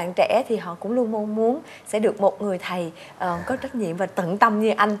cả các bạn trẻ thì họ cũng luôn mong muốn sẽ được một người thầy có trách nhiệm và tận tâm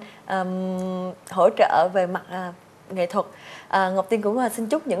như anh hỗ trợ về mặt nghệ thuật. Ngọc Tiên cũng xin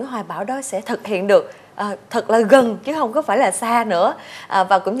chúc những hoài bão đó sẽ thực hiện được thật là gần chứ không có phải là xa nữa,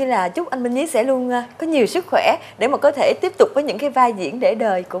 và cũng như là chúc anh Minh Nhí sẽ luôn có nhiều sức khỏe để mà có thể tiếp tục với những cái vai diễn để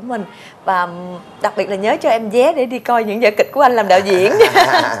đời của mình, và đặc biệt là nhớ cho em vé để đi coi những vở kịch của anh làm đạo diễn.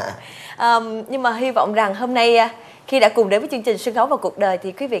 Nhưng mà hy vọng rằng hôm nay khi đã cùng đến với chương trình Sân khấu và cuộc đời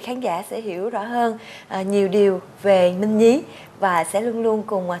thì quý vị khán giả sẽ hiểu rõ hơn nhiều điều về Minh Nhí, và sẽ luôn luôn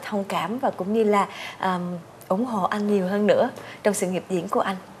cùng thông cảm và cũng như là ủng hộ anh nhiều hơn nữa trong sự nghiệp diễn của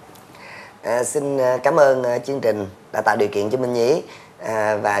anh. Xin cảm ơn chương trình đã tạo điều kiện cho Minh Nhí,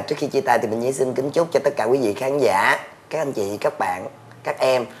 và trước khi chia tay thì Minh Nhí xin kính chúc cho tất cả quý vị khán giả, các anh chị, các bạn, các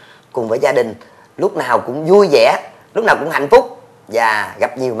em cùng với gia đình lúc nào cũng vui vẻ, lúc nào cũng hạnh phúc và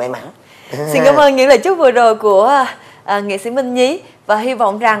gặp nhiều may mắn. Xin cảm ơn những lời chúc vừa rồi của nghệ sĩ Minh Nhí, và hy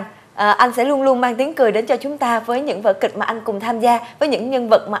vọng rằng anh sẽ luôn luôn mang tiếng cười đến cho chúng ta với những vở kịch mà anh cùng tham gia, với những nhân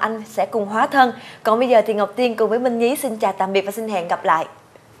vật mà anh sẽ cùng hóa thân. Còn bây giờ thì Ngọc Tiên cùng với Minh Nhí xin chào tạm biệt và xin hẹn gặp lại.